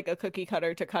has like a cookie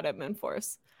cutter to cut them in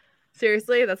fourths.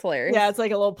 Seriously, that's hilarious. Yeah, it's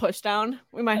like a little push down.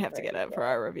 We might have to get it for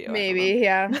our review. Maybe,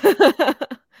 yeah.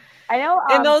 I know.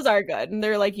 And those are good. And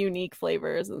they're like unique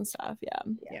flavors and stuff.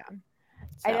 Yeah.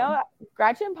 So. I know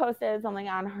Gretchen posted something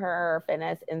on her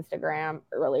fitness Instagram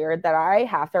earlier that I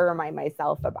have to remind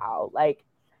myself about. Like,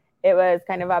 it was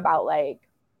kind of about like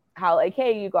how like,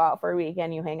 hey, you go out for a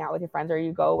weekend, you hang out with your friends, or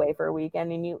you go away for a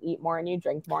weekend and you eat more and you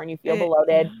drink more and you feel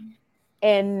bloated,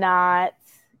 and not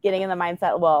getting in the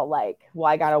mindset, well,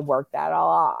 I gotta work that all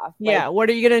off. Yeah, what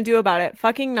are you gonna do about it?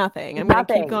 Fucking nothing. I'm gonna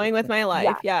keep going with my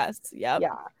life. Yes. Yep.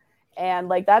 Yeah. And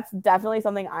like that's definitely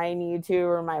something I need to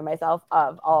remind myself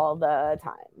of all the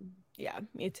time. Yeah,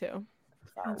 me too.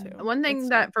 One thing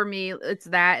that for me, it's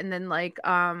that, and then like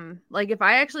if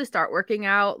I actually start working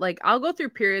out, like I'll go through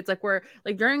periods like where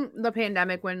like during the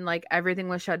pandemic when like everything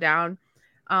was shut down,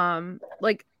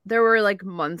 like there were like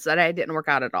months that I didn't work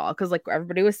out at all because like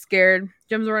everybody was scared,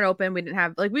 gyms weren't open, we didn't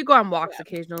have like we go on walks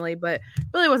occasionally, but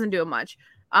really wasn't doing much.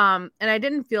 And I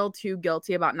didn't feel too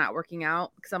guilty about not working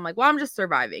out because I'm like, well, I'm just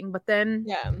surviving. But then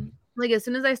like as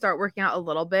soon as I start working out a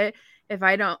little bit, if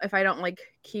I don't like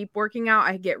keep working out,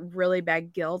 I get really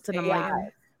bad guilt and I'm like,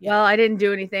 well, I didn't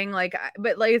do anything. Like,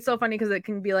 but like it's so funny because it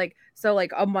can be like, so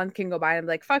like a month can go by and I'm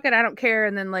like, fuck it, I don't care.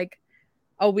 And then like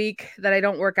a week that I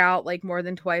don't work out like more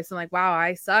than twice, I'm like, wow,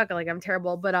 I suck. Like I'm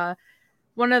terrible. But I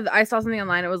saw something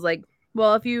online. It was like,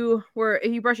 well, if you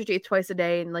brush your teeth twice a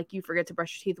day and like you forget to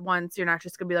brush your teeth once, you're not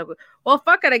just gonna be like, well,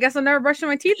 fuck it, I guess I'm never brushing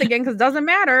my teeth again because it doesn't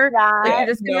matter. Like you're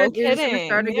just gonna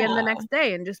start again the next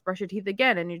day and just brush your teeth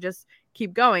again, and you just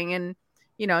keep going. And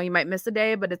you know, you might miss a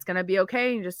day, but it's gonna be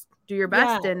okay. You just do your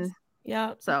best. And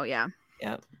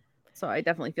so I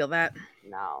definitely feel that.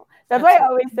 No, that's why I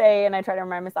always say, and I try to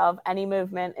remind myself, any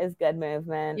movement is good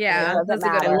movement. Yeah, that's a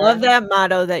good. I love that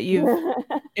motto that you've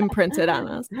imprinted on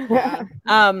us.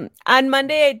 On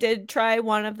Monday, I did try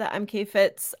one of the MK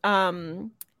Fit's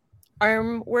arm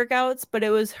workouts, but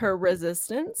it was her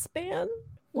resistance band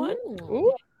one.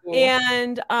 Ooh.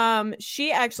 And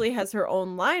she actually has her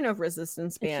own line of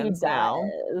resistance bands now.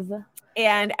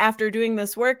 And after doing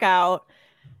this workout,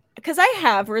 because I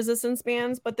have resistance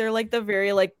bands, but they're like the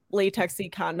very like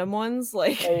latexy condom ones.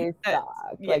 Like they suck.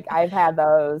 Like I've had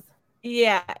those.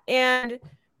 Yeah. And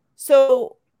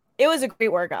so it was a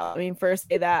great workout. I mean, first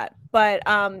say that. But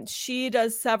she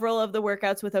does several of the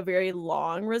workouts with a very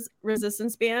long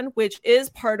resistance band, which is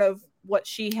part of what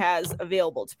she has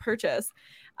available to purchase.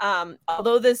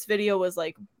 Although this video was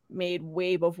like made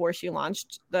way before she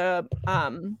launched the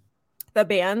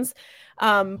bands.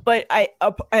 But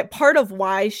a part of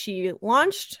why she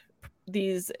launched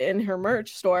these in her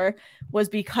merch store was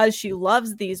because she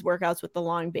loves these workouts with the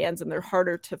long bands and they're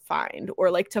harder to find, or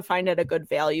like to find at a good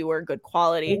value or good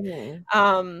quality.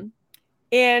 Mm-hmm.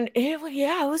 And it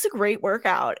was a great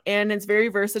workout and it's very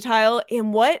versatile.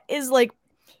 And what is like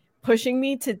pushing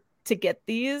me to get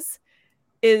these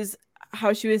is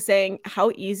how she was saying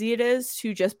how easy it is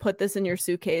to just put this in your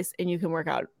suitcase and you can work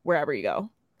out wherever you go.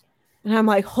 And I'm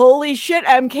like, holy shit,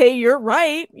 MK, you're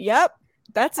right. Yep.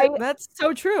 That's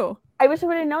so true. I wish I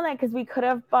would have known that because we could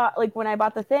have bought, like when I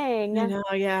bought the thing. I know,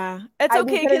 yeah. It's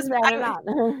okay because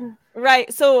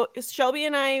right. So Shelby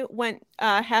and I went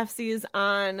halfsies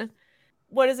on,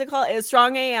 what is it called? It's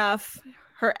Strong AF,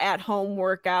 her at-home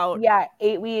workout. Yeah,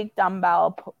 8-week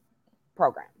dumbbell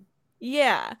program.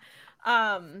 Yeah.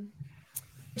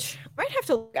 Might have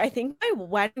to look. I think my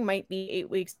wedding might be 8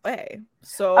 weeks away.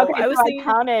 So okay, I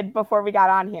counted before we got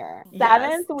on here.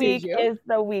 7th week is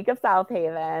the week of South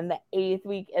Haven. The 8th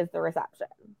week is the reception.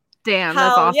 Damn,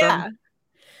 that's awesome. Yeah.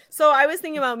 So I was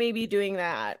thinking about maybe doing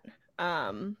that.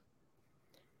 When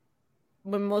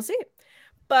we'll see.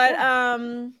 But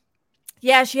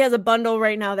yeah, she has a bundle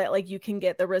right now that like you can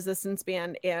get the resistance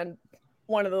band and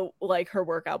one of the like her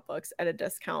workout books at a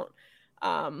discount.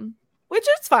 Which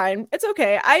is fine. It's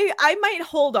okay. I might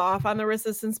hold off on the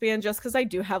resistance band just because I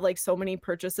do have like so many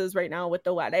purchases right now with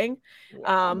the wedding.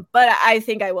 Yeah. But I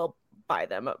think I will buy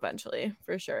them eventually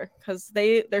for sure because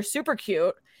they're super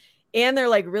cute and they're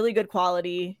like really good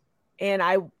quality. And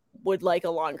I would like a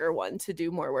longer one to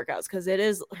do more workouts because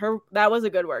that was a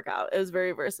good workout. It was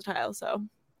very versatile. So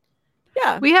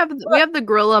yeah, we have the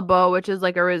Gorilla Bow, which is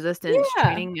like a resistance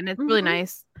training, and it's really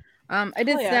nice. I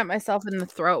did snap myself in the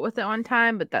throat with it one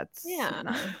time, but that's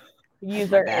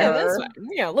user error.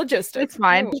 Yeah, logistics. It's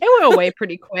fine. It went away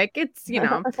pretty quick. It's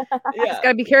just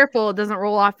gotta be careful. It doesn't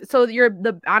roll off. So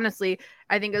honestly,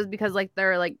 I think it was because like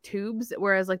they're like tubes,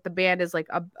 whereas like the band is like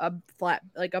a flat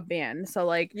like a band. So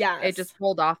like it just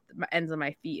pulled off the ends of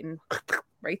my feet and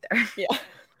right there. Yeah.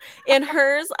 And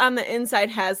hers on the inside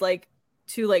has like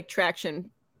 2 like traction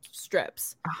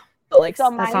strips. Like, so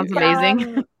that sounds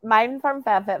amazing. Mine from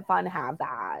FabFitFun have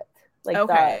that. Like,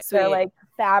 okay, they're like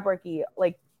fabric-y,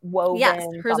 like woven. Yes,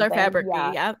 hers something. are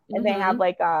fabric-y. Yeah. And they have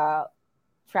like a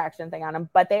traction thing on them,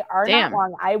 but they are not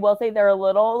long. I will say they're a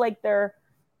little like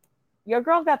your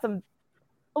girl's got some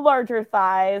larger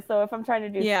thighs, so if I'm trying to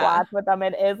do squats with them,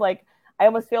 it is like I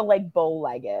almost feel like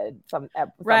bow-legged at some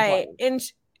right point. And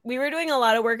we were doing a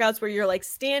lot of workouts where you're like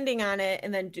standing on it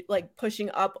and then like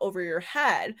pushing up over your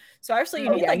head, so actually you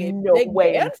need like a big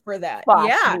band for that.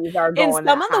 In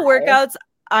some of the workouts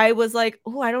I was like,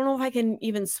 oh, I don't know if I can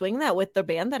even swing that with the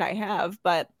band that I have,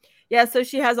 but yeah, so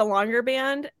she has a longer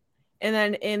band, and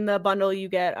then in the bundle you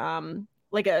get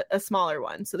like a smaller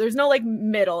one, so there's no like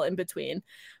middle in between.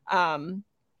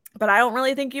 But I don't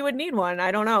really think you would need one.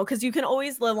 I don't know, because you can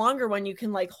always, the longer one, you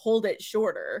can like hold it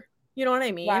shorter. You know what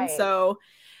I mean? Right. So,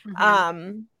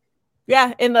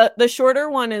 yeah. And the shorter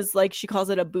one is like, she calls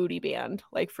it a booty band,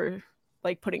 like for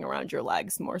like putting around your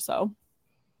legs more so.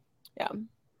 Yeah.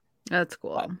 That's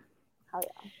cool. But, oh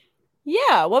yeah.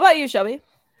 Yeah. What about you, Shelby?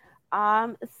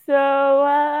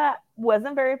 So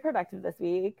wasn't very productive this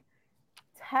week.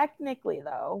 Technically,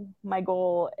 though, my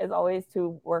goal is always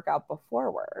to work out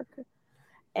before work.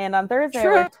 And on Thursday,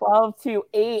 I was 12 to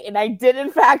 8, and I did,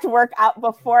 in fact, work out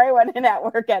before I went in at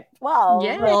work at 12.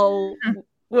 Yeah. Well,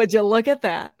 would you look at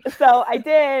that? So I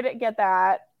did get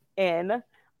that in.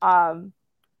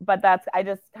 But I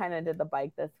just kind of did the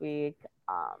bike this week.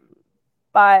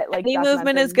 But like any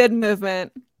movement is good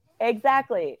movement.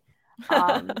 Exactly.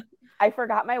 I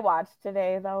forgot my watch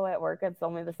today, though, at work. It's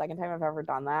only the second time I've ever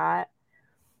done that.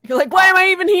 You're like, why am I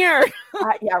even here?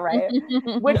 Yeah, right.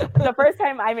 Which the first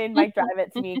time I made Mike drive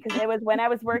it to me, because it was when I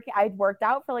was working. I'd worked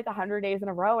out for like 100 days in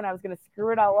a row, and I was going to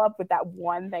screw it all up with that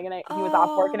one thing. And he was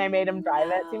off work, and I made him drive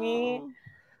it to me.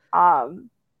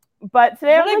 But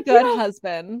today I was like, good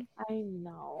husband. I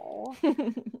know.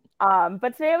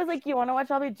 But today I was like, you want to watch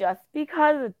Shelby? Just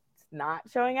because it's not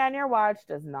showing on your watch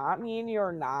does not mean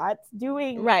you're not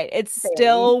doing right. It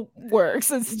still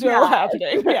works. It's still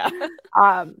happening. Yeah.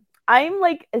 I'm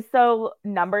like, so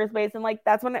numbers based, and like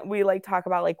that's when we like talk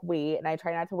about like weight, and I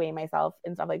try not to weigh myself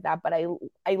and stuff like that, but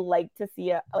I like to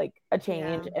see a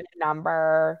change in a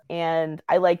number, and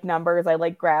I like numbers, I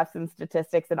like graphs and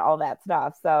statistics and all that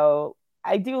stuff. So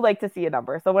I do like to see a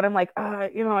number. So when I'm like, I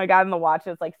got in the watch,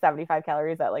 it's like 75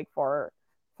 calories at like 4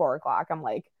 o'clock. I'm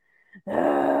like,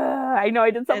 I know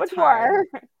I did so much more.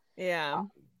 Yeah.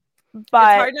 But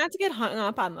it's hard not to get hung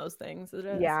up on those things. It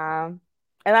is. Yeah. And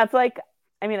that's like,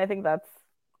 I mean, I think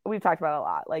we've talked about it a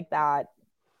lot, like that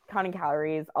counting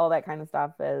calories, all that kind of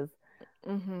stuff is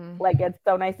like, it's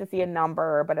so nice to see a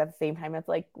number, but at the same time, it's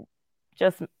like,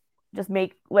 just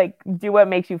make, like, do what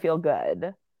makes you feel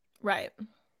good. Right.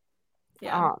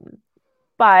 Yeah.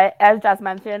 But as Jess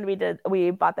mentioned,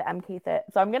 we bought the MK Fit.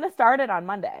 So I'm going to start it on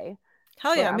Monday.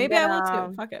 Hell yeah. Maybe I will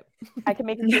too. Fuck it. I can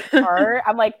make a cute chart.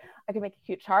 I'm like, I can make a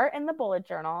cute chart in the bullet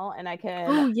journal, and I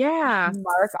can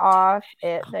mark off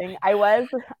it thing. I was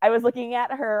looking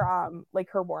at her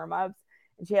like her warm-ups,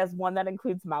 and she has one that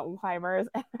includes mountain climbers.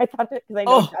 And I thought it, because I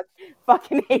know Jess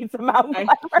fucking hates a mountain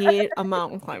climber. I hate a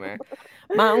mountain climber.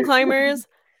 Mountain climbers,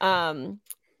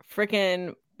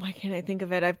 freaking, why can't I think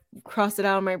of it? I've crossed it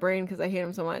out in my brain because I hate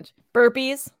them so much.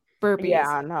 Burpees.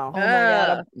 Yeah, no. Oh my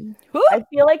God. I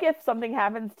feel like if something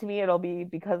happens to me, it'll be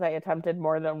because I attempted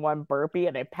more than one burpee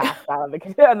and I passed out on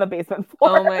the basement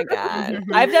floor. Oh my God.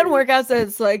 I've done workouts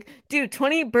that's like, dude,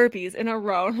 20 burpees in a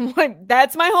row. I'm like,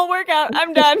 that's my whole workout.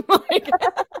 I'm done. Like,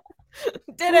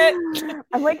 did it.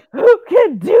 I'm like, who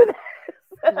can do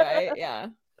this? Right, yeah.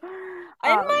 In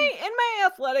my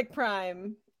athletic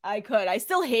prime, I could. I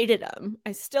still hated them.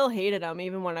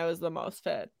 Even when I was the most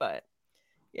fit. But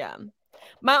yeah.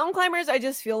 Mountain climbers, I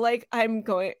just feel like I'm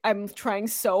trying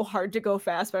so hard to go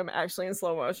fast, but I'm actually in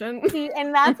slow motion. See,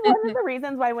 and that's one of the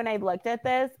reasons why when I looked at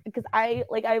this, because I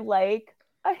like a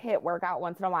HIIT workout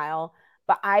once in a while,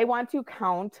 but I want to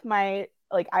count I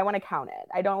want to count it.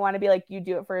 I don't want to be like, you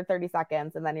do it for 30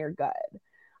 seconds and then you're good.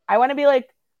 I want to be like,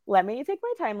 let me take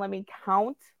my time. Let me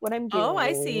count what I'm doing. Oh,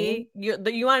 I see.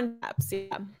 You want steps,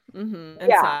 yeah. And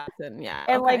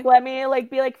and okay. Let me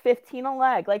be 15 a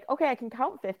leg. Like, okay, I can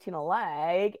count 15 a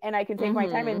leg, and I can take my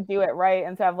time and do it right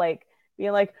instead of being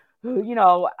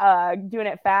doing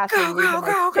it fast and leaving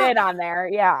my shit on there.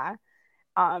 Yeah.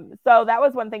 So that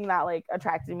was one thing that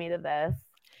attracted me to this.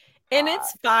 And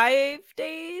it's 5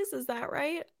 days, is that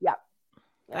right? Yeah.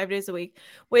 5 days a week,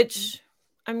 which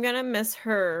I'm gonna miss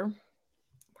her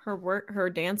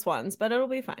dance ones, but it'll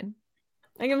be fine.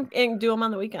 I can do them on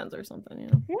the weekends or something,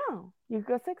 Yeah, you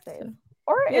go 6 days.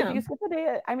 Or if you skip a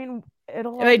day, I mean,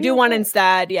 it'll. If I do one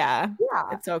instead,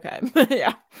 it's okay.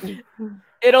 Yeah,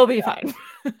 it'll be fine.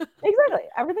 Exactly,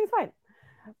 everything's fine.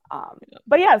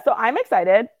 But yeah, so I'm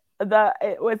excited. The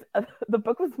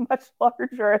book was much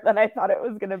larger than I thought it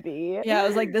was gonna be. Yeah, I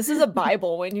was like, this is a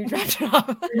Bible when you dropped it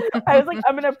off. I was like,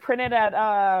 I'm gonna print it at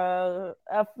a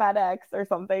FedEx or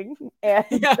something. And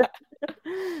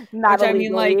not which, I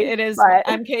mean, like, it is, but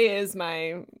MK is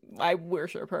I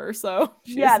worship her, so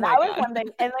that was one thing.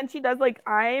 And then she does, like,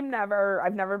 I've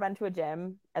never been to a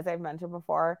gym, as I've mentioned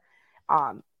before.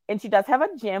 And she does have a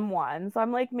gym one, so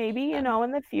I'm like, maybe, in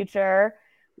the future,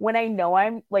 when I know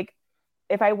I'm like,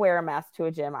 if I wear a mask to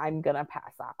a gym, I'm gonna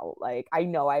pass out. Like, I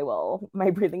know I will. My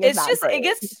breathing is not great.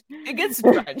 It gets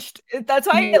drenched. That's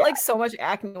why I get like so much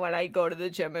acne when I go to the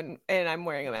gym and I'm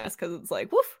wearing a mask, because it's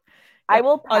like, woof. I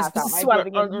will pass out. My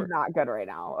breathing is not good right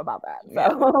now about that.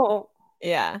 So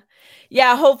yeah.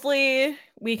 Hopefully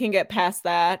we can get past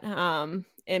that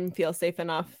and feel safe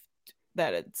enough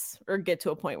that or get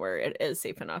to a point where it is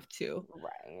safe enough to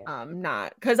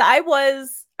not, because I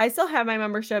still have my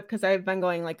membership because I've been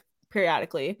going like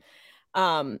periodically,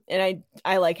 and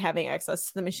I like having access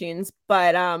to the machines,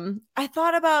 but I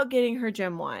thought about getting her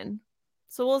gym one,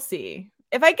 so we'll see.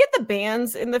 If I get the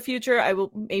bands in the future, I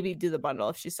will maybe do the bundle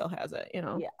if she still has it,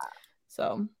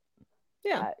 so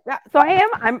so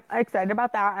I'm excited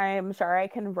about that. I'm sure I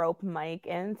can rope Mike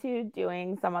into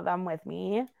doing some of them with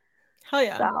me. Hell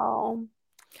yeah. So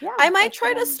I might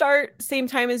try to start same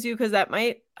time as you, because that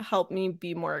might help me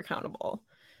be more accountable.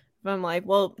 If I'm like,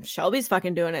 well, Shelby's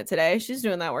fucking doing it today, she's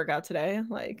doing that workout today,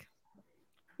 like,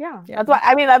 that's why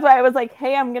I was like,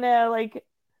 hey, I'm gonna like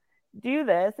do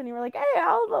this, and you were like, hey,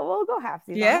 we'll go half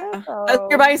season. So.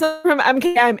 You're buying something from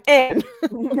MK, I'm in.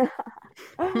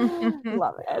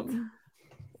 Love it.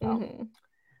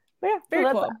 But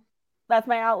very cool. That's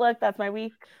my outlook. That's my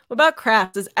week. What about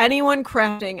crafts? Is anyone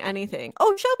crafting anything?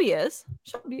 Oh, Shelby is.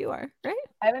 Shelby, you are, right?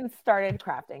 I haven't started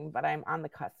crafting, but I'm on the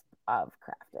cusp of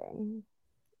crafting.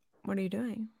 What are you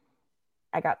doing?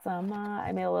 I got some,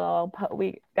 I made a little,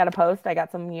 we got a post. I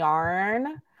got some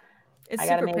yarn. It's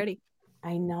super pretty.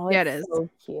 I know. It is so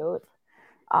cute.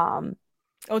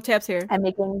 Tap's here. I'm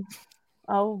making,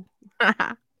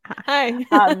 Hi.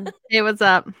 Hey, what's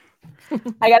up?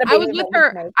 I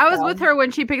was with her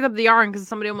when she picked up the yarn, because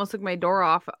somebody almost took my door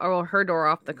off, or her door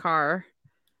off the car.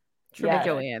 At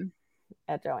Joanne.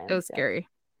 It was scary.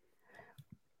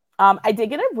 I did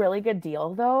get a really good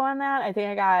deal though on that. I think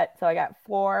I got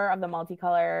 4 of the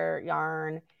multicolor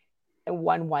yarn and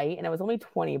 1 white, and it was only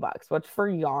 $20, which for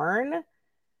yarn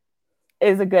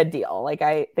is a good deal. Like,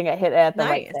 I think I hit it at the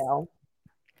right sale.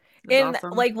 And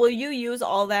awesome. Like, will you use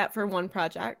all that for one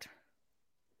project?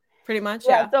 Pretty much,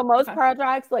 So most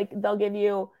projects, like, they'll give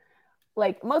you,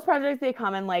 like, most projects, they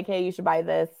come in like, hey, you should buy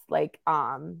this, like,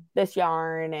 this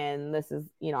yarn, and this is,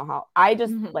 how I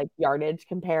just like yardage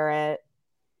compare it,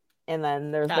 and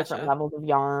then there's different levels of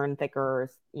yarn, thicker,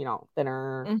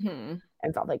 thinner, and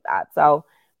stuff like that. So,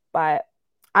 but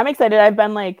I'm excited. I've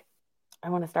been like, I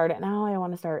want to start it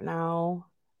now.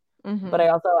 But I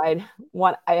also I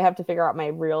have to figure out my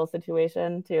real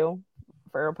situation too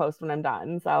for a post when I'm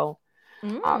done. So.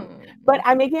 But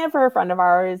I'm making it for a friend of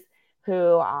ours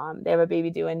who they have a baby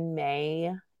due in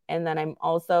May, and then I'm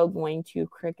also going to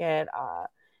Cricut.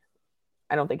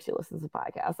 I don't think she listens to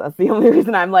podcasts. That's the only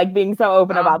reason I'm like being so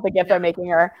open about the gift I'm making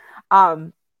her.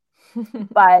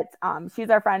 But she's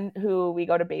our friend who we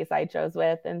go to Bayside shows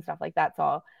with and stuff like that.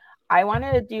 So I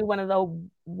wanted to do one of the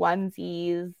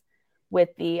onesies with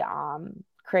the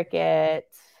Cricut.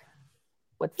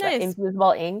 What's the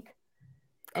infusable ink?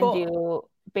 Cool. And do.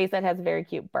 Bayside has a very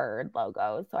cute bird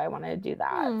logo, so I wanted to do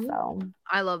that. So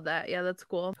I love that. Yeah, that's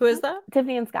cool. Who is that?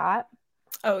 Tiffany and Scott.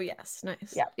 Oh yes,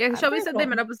 nice. Yeah. Shelby said they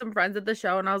met up with some friends at the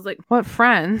show, and I was like, "What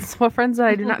friends? What friends that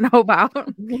I do not know about?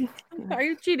 Are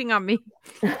you cheating on me?"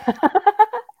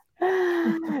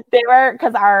 They were,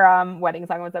 because our wedding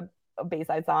song was a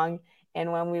Bayside song.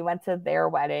 And when we went to their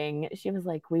wedding, she was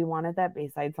like, we wanted that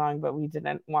Bayside song, but we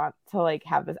didn't want to like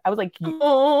have this. I was like,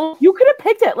 you could have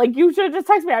picked it. Like, you should have just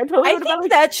texted me. I think like,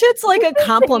 that shit's like a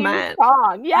compliment.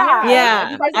 Song.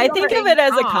 Yeah. I think of it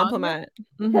as a compliment.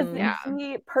 Because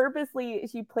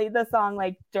she played the song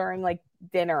like during like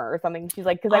dinner or something. She's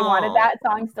like, because I wanted that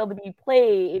song still to be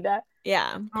played.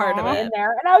 Yeah, part of it in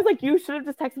there. And I was like, you should have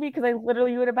just texted me, because I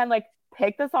literally would have been like,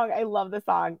 pick the song. I love the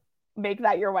song. Make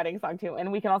that your wedding song too,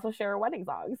 and we can also share a wedding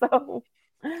song. So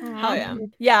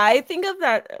yeah, I think of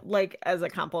that like as a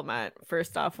compliment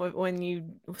first off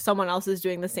when someone else is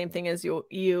doing the same thing as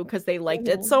you because they liked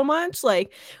it so much,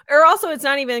 like, or also it's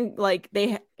not even like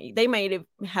they might have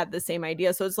had the same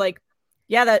idea, so it's like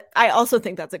Yeah, that I also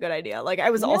think that's a good idea. Like I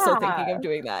was also thinking of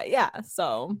doing that. Yeah.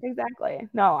 So exactly.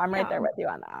 No, I'm right there with you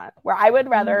on that. Where I would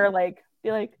rather like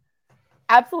be like,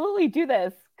 absolutely do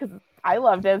this because I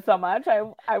loved it so much.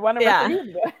 I want to refer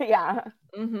you to it. Yeah.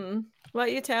 Mm-hmm. What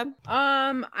about you, Tab?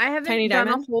 I haven't Tiny done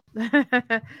Diamond? a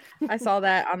whole I saw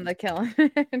that on the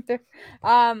calendar.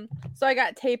 So I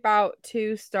got tape out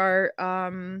to start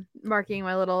marking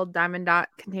my little diamond dot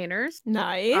containers.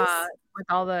 Nice. With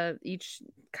all the each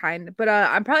kind. But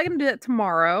I'm probably gonna do that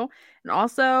tomorrow. And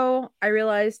also I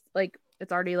realized like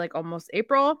it's already like almost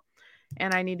April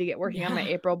and I need to get working on my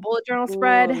April bullet journal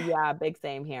spread. Ooh, yeah, big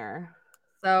same here.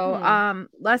 So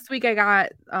last week I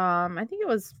got I think it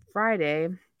was Friday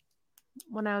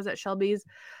when I was at Shelby's.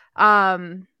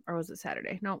 Or was it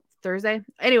Saturday? No, Thursday.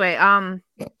 Anyway,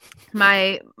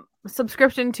 my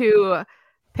subscription to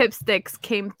Pipsticks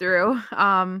came through.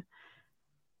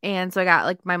 And so I got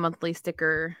like my monthly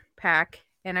sticker pack,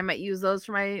 and I might use those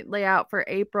for my layout for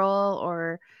April,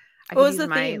 or I could use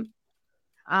my theme?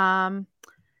 I think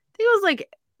it was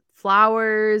like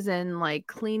flowers and like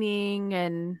cleaning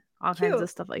and all kinds of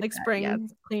stuff like that.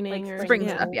 Spring cleaning, like spring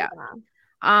stuff. Yeah.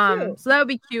 So that would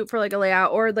be cute for like a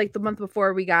layout, or like the month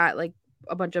before we got like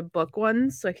a bunch of book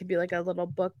ones, so it could be like a little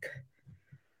book.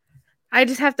 I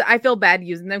feel bad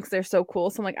using them because they're so cool.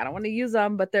 So I'm like, I don't want to use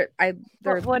them, but they're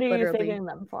what are you saving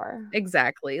them for?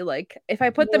 Exactly. Like if I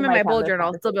put them in my bullet journal,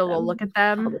 I'll still be able to look at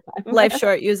them. Life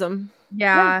short, use them.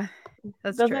 Yeah,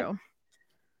 that's true.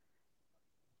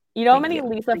 You know how many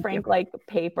Lisa Frank like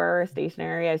paper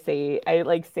stationery I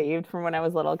like saved from when I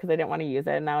was little because I didn't want to use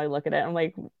it, and now I look at it and I'm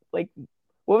like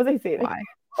what was I saving? Why?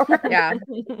 Yeah.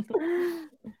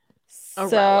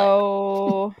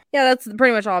 So yeah, that's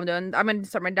pretty much all I'm doing. I'm gonna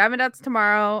start my diamond dots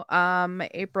tomorrow. My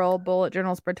April bullet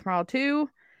journal spread tomorrow too,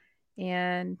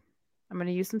 and I'm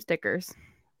gonna use some stickers.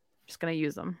 Just gonna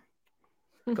use them.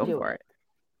 Go for it.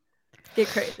 Get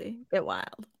crazy. Get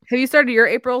wild. Have you started your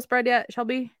April spread yet,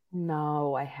 Shelby?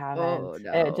 No, I haven't. Oh,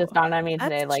 no. It just dawned on me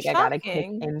today. That's like shocking. I gotta kick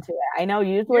into it. I know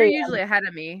You're usually ahead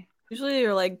of me. Usually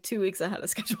you're like 2 weeks ahead of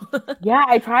schedule. Yeah,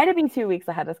 I try to be 2 weeks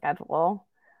ahead of schedule.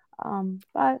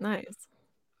 But nice.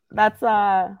 That's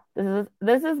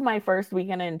this is my first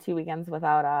weekend in 2 weekends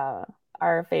without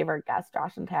our favorite guest,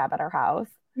 Josh and Tab, at our house.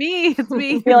 It's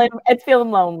me. It's feeling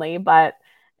lonely, but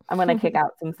I'm gonna kick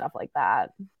out some stuff like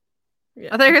that. Yeah.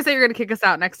 I thought you were gonna say you're gonna kick us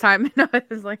out next time. No, I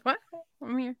was like, what?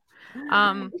 I'm here.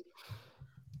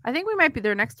 I think we might be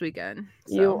there next weekend.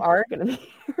 So. You are gonna be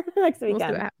here next weekend. We'll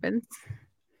see what happens.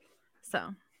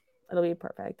 So it'll be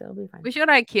perfect. It'll be fine. We should go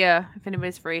to IKEA if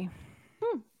anybody's free.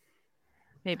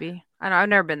 Maybe. I don't know. I've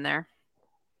never been there.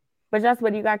 But Jess,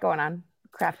 what do you got going on?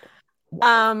 Craft.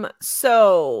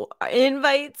 So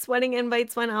wedding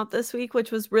invites went out this week,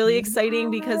 which was really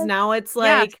exciting because now it's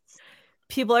like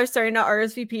people are starting to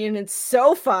RSVP and it's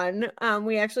so fun.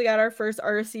 We actually got our first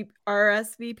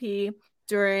RSVP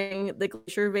during the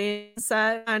Glacier Vein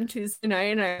set on Tuesday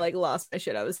night, and I like lost my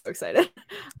shit. I was so excited.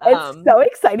 It's so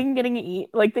exciting getting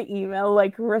the email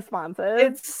like responses.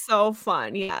 It's so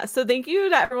fun. Yeah. So thank you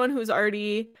to everyone who's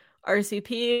already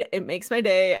RSVP'd. It makes my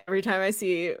day every time I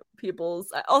see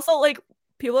people's. Also, like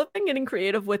people have been getting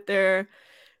creative with their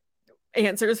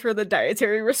answers for the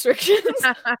dietary restrictions.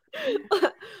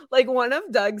 Like one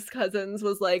of Doug's cousins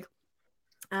was like,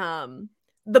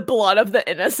 the blood of the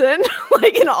innocent,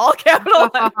 like in all capital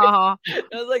letters. I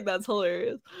was like, that's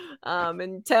hilarious.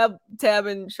 And Tab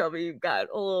and Shelby got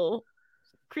a little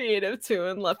creative too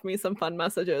and left me some fun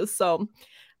messages. So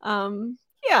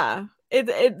yeah,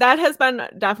 it that has been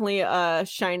definitely a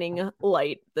shining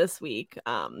light this week.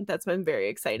 That's been very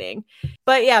exciting.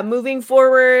 But yeah, moving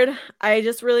forward, I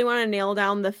just really want to nail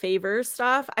down the favor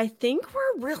stuff. I think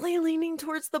we're really leaning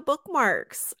towards the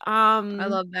bookmarks. I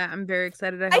love that. I'm very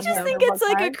excited. I just think it's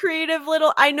like a creative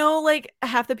little. I know like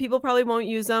half the people probably won't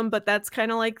use them, but that's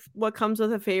kind of like what comes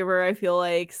with a favor. I feel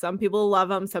like some people love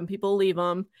them, some people leave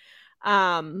them.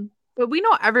 But we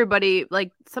know everybody.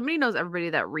 Like somebody knows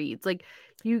everybody that reads. Like.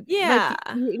 You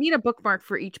need a bookmark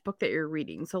for each book that you're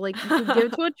reading. So like you could give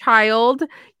it to a child.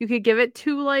 You could give it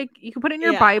to like you could put it in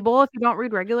your Bible if you don't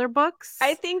read regular books.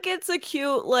 I think it's a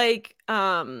cute like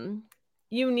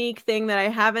unique thing that I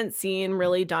haven't seen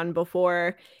really done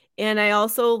before. And I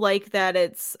also like that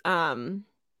it's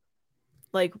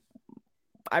like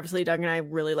obviously Doug and I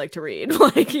really like to read.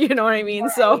 Like, you know what I mean?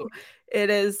 Right. So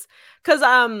it is because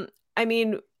I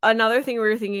mean another thing we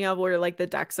were thinking of were like the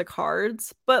decks of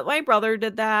cards, but my brother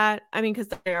did that. I mean, because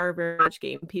they are very much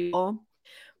game people.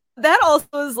 That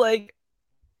also is like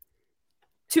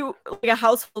a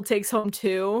household takes home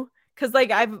too. Because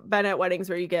like I've been at weddings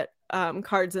where you get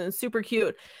cards and it's super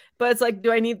cute, but it's like,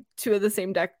 do I need two of the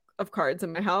same deck of cards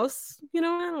in my house. I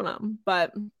don't know,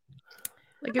 but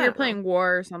like if you're playing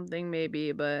War or something,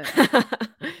 maybe. But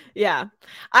yeah,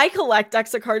 I collect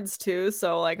decks of cards too,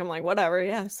 so like I'm like whatever,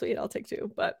 yeah, sweet, I'll take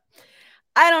 2. But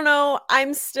I don't know.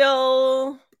 I'm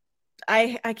still.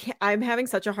 I can't. I'm having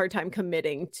such a hard time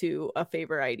committing to a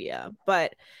favor idea,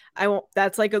 but I won't.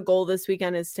 That's like a goal this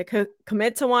weekend is to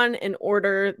commit to one and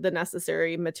order the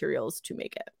necessary materials to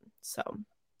make it. So,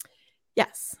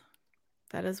 yes,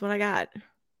 that is what I got.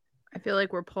 I feel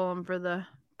like we're pulling for the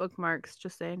bookmarks.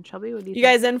 Just saying, Shelby, what do you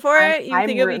guys in for it? You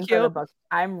think it'll be cute?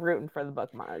 I'm rooting for the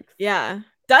bookmarks. Yeah,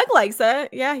 Doug likes it.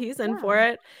 Yeah, he's in for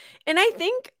it, and I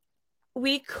think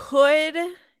we could.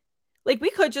 Like,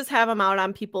 we could just have them out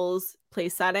on people's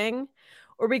place setting,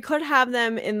 or we could have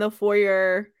them in the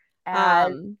foyer.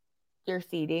 Your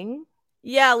seating.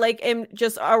 Yeah, like in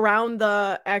just around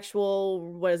the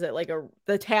actual, what is it, like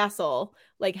the tassel,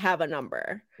 like have a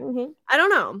number. Mm-hmm. I don't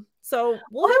know. So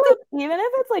we'll have to, even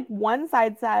if it's like one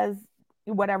side says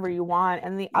whatever you want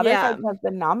and the other side has the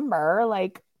number,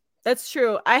 like. That's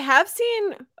true. I have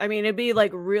seen, I mean, it'd be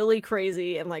like really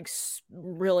crazy and like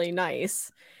really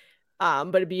nice.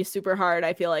 But it'd be super hard,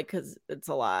 I feel like, because it's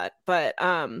a lot. But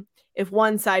if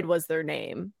one side was their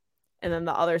name and then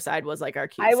the other side was like our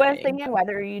key I was thinking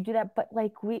whether you do that, but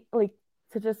like we like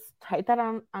to just type that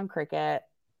on Cricut,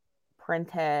 print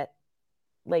it.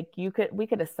 Like we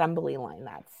could assembly line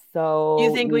that. So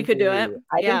you think we could do it?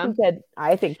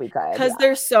 I think we could. Because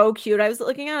they're so cute. I was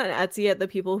looking on Etsy at the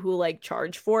people who like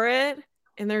charge for it,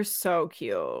 and they're so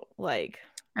cute. Like.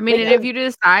 I mean, and if you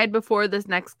decide before this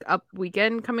next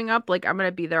weekend coming up, like I'm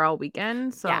gonna be there all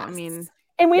weekend. So I mean,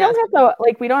 and we don't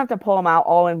have to pull them out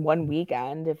all in one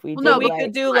weekend. If we we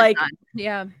could do like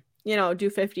do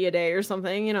 50 a day or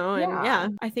something, and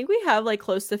I think we have like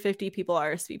close to 50 people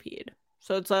RSVP'd.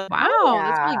 So it's like that's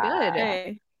really good.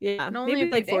 Okay. Yeah, maybe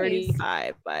like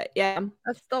 45, but yeah,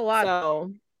 that's still a lot.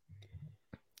 So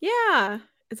yeah,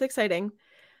 it's exciting.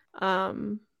 I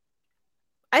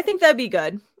think that'd be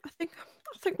good. I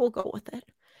think we'll go with it.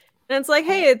 And it's like,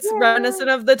 hey, it's reminiscent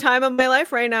of the time of my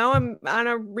life right now. I'm on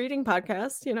a reading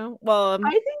podcast, Well, I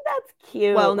think that's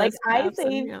cute. Like I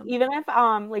think even if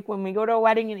like when we go to a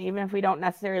wedding and even if we don't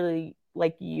necessarily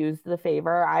like use the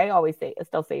favor, I always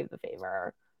still save the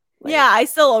favor. Like, yeah, I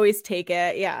still always take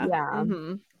it. Yeah. Yeah.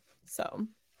 Mm-hmm. So,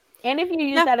 and if you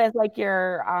use that as like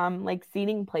your like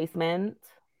seating placement.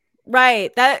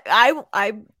 Right. That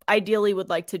I ideally would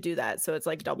like to do that. So it's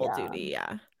like double duty.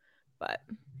 Yeah. But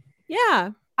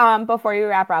yeah. Before you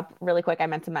wrap up really quick, I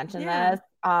meant to mention this.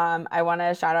 I want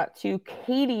to shout out to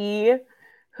Katie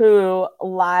who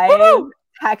live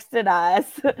texted us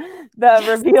the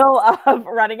reveal of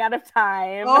Running Out of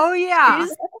Time. Oh yeah.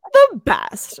 She's the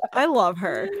best. I love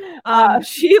her.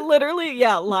 She literally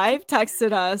live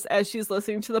texted us as she's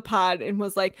listening to the pod and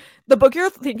was like, the book you're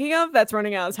thinking of, that's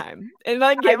running out of time, and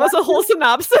like gave us a whole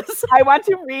synopsis. I want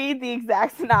to read the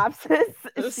exact synopsis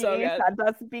she sent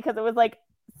us because it was like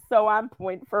so on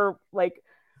point for like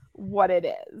what it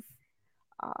is.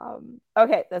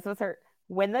 Okay, this was her.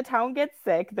 When the town gets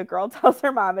sick, the girl tells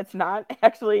her mom it's not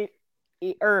actually,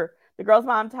 or the girl's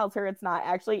mom tells her it's not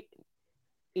actually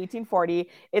 1840,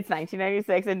 it's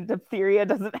 1996, and diphtheria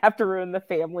doesn't have to ruin the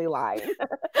family line.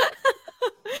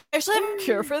 Actually, I have a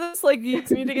cure for this. Like, you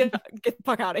need to get the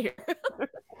fuck out of here.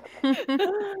 So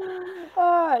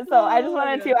I just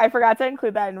wanted to, I forgot to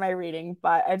include that in my reading,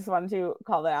 but I just wanted to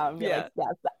call that out and be like,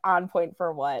 yes, on point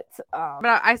for what.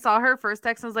 But I saw her first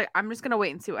text and I was like, I'm just going to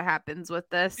wait and see what happens with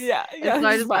this. Yeah. So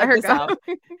I just let her go.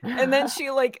 And then she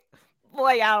like,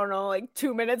 I don't know, like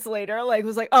 2 minutes later, like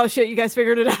was like, oh shit, you guys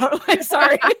figured it out. Like,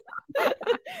 sorry.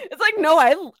 It's like, no,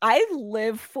 I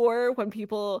live for when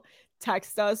people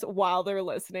text us while they're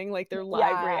listening, like their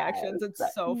live reactions. It's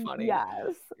so funny.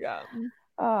 Yes. Yeah.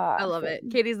 I love it.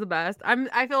 Katie's the best.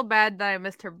 I feel bad that I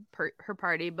missed her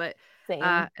party, but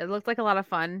it looked like a lot of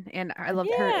fun, and I loved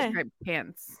her striped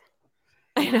pants.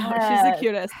 I know, she's the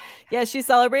cutest. Yeah, she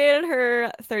celebrated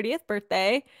her 30th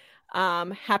birthday.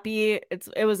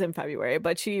 It was in February,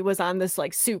 but she was on this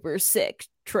like super sick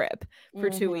trip for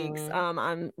 2 weeks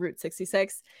on Route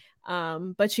 66.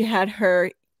 But she had her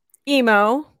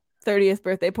emo 30th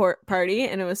birthday party,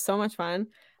 and it was so much fun.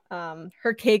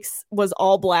 Her cakes was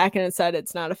all black and it said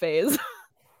it's not a phase.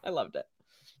 I loved it.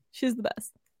 She's the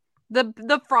best.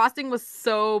 The frosting was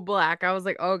so black. I was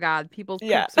like, oh god, people's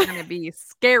cooks are gonna be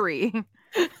scary.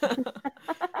 That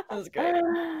was great.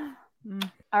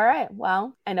 All right.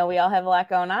 Well, I know we all have a lot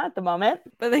going on at the moment,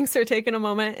 but thanks for taking a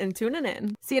moment and tuning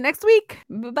in. See you next week.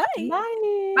 Bye.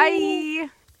 Bye.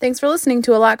 Thanks for listening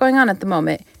to A Lot Going On at the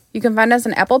Moment. You can find us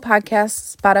on Apple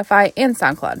Podcasts, Spotify, and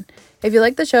SoundCloud. If you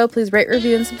like the show, please rate,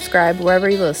 review, and subscribe wherever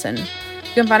you listen.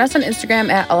 You can find us on Instagram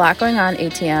at A Lot Going On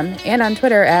ATM and on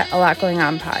Twitter at A Lot Going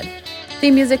On Pod.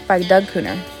 Theme music by Doug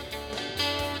Cooner.